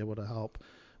fulfilling to be able to help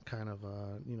kind of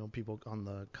people on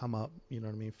the come up,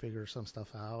 figure some stuff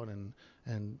out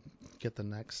and get the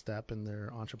next step in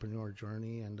their entrepreneur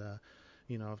journey. And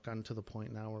I've gotten to the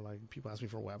point now where like people ask me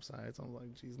for websites. I'm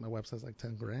like, geez, my website's like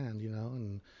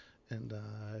 $10,000, and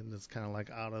it's kind of like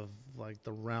out of like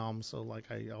the realm. So like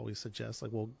I always suggest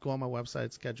like, well, go on my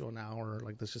website, schedule an hour,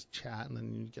 like let's just chat, and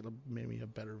then you get maybe a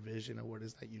better vision of what it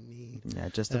is that you need. Yeah,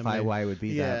 justify why it would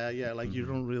be that. Yeah, like you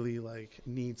don't really like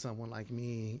need someone like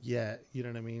me yet. You know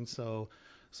what I mean? So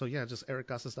yeah, just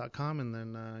ericgasas.com, and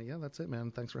then that's it,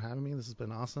 man. Thanks for having me. This has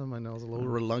been awesome. I know I was a little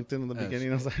reluctant in the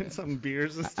beginning. I was like some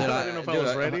beers and stuff. I didn't know if I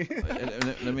was ready.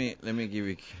 Let me give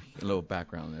you a little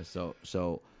background on this.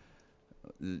 So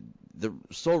the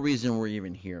sole reason we're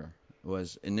even here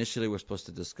was initially we're supposed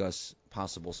to discuss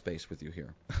possible space with you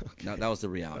here. Okay. Now, that was the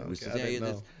reality.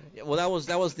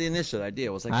 That was the initial idea.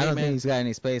 It was like, I don't think he's got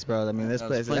any space, bro. I mean, this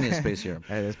place. Plenty of space here.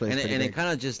 This place and it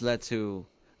kind of just led to.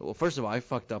 Well, first of all, I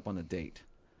fucked up on the date.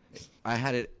 I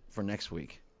had it for next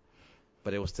week,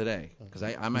 but it was today because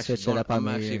I'm actually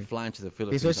flying to the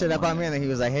Philippines. He switched it up on me, and then he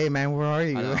was like, "Hey, man, where are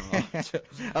you?" I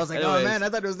was like, "Oh man, I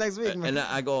thought it was next week." Man. And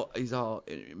I go,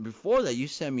 before that, you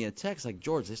sent me a text like,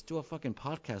 "George, let's do a fucking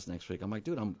podcast next week." I'm like,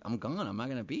 "Dude, I'm gone. I'm not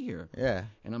gonna be here." Yeah.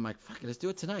 And I'm like, "Fuck it, let's do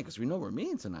it tonight because we know we're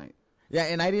meeting tonight." Yeah,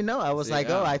 and I didn't know. I was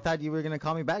I thought you were gonna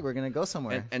call me back. We're gonna go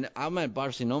somewhere. And I'm at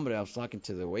Bar Sin Nombre. I was talking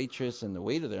to the waitress and the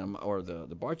waiter there, or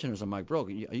the bartenders. I'm like, bro, are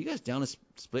you guys down to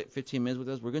split 15 minutes with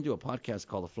us? We're gonna do a podcast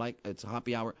called The Flight. It's a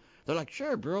happy hour. They're like,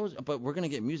 sure, bro, but we're gonna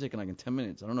get music in like in 10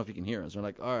 minutes. I don't know if you can hear us. They're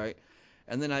like, all right.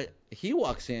 And then he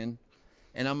walks in.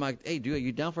 And I'm like, hey, dude, are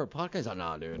you down for a podcast? Oh,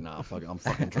 no, dude, no, fuck, I'm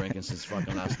fucking drinking since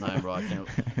fucking last night, bro. I can't.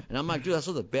 And I'm like, dude, that's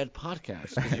a bad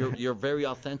podcast because you're very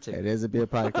authentic. It is a bad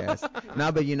podcast.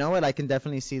 No, but you know what? I can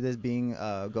definitely see this being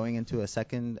going into a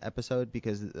second episode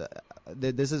because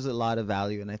this is a lot of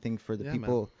value, and I think for the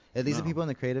people, at least the people in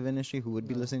the creative industry who would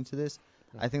be listening to this,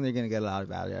 I think they're gonna get a lot of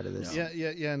value out of this. Yeah.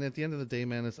 And at the end of the day,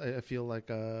 man, I feel like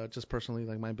just personally,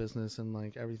 like my business and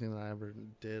like everything that I ever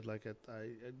did, like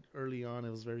early on, it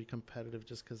was very competitive,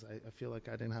 just because I feel like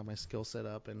I didn't have my skill set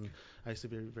up, and I used to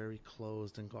be very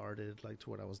closed and guarded, like to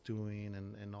what I was doing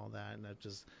and all that, and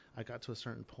I got to a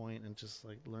certain point and just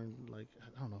like learned, like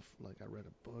I don't know if like I read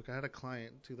a book. I had a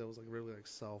client too that was like really like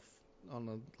on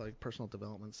the like personal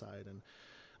development side, and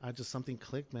something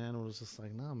clicked, man. It was just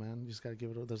like, no, man, you just gotta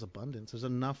give it. There's abundance. There's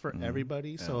enough for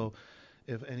everybody. Yeah. So,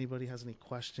 if anybody has any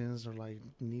questions or like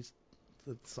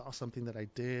saw something that I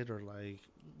did or like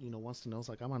wants to know, it's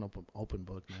like I'm an open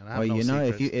book, man. I have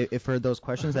no secrets. if for those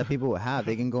questions that people have,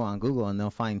 they can go on Google and they'll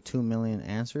find 2 million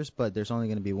answers, but there's only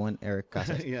gonna be one Eric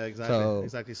Casas. Yeah,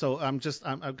 exactly. So I'm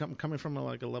coming from a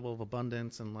level of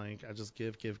abundance, and like I just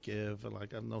give, and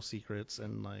like I have no secrets,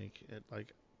 and like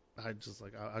I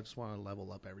just want to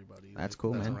level up everybody. That's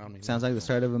cool, that's man. Around me, Sounds like the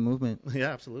start of a movement. Yeah,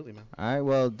 absolutely, man. All right,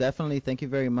 well, definitely. Thank you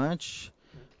very much.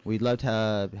 We'd love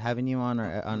to having you on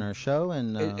our show.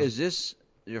 And is this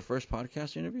your first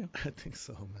podcast interview? I think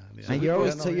so, man. Yeah. And you're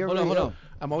always hold on.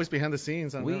 I'm always behind the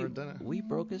scenes. I've never done it. We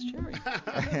broke his cherry.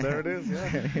 There it is.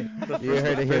 Yeah. You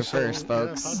heard it here first,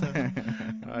 folks. Yeah,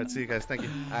 all right, see you guys. Thank you.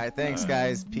 All right, thanks,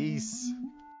 guys. Peace.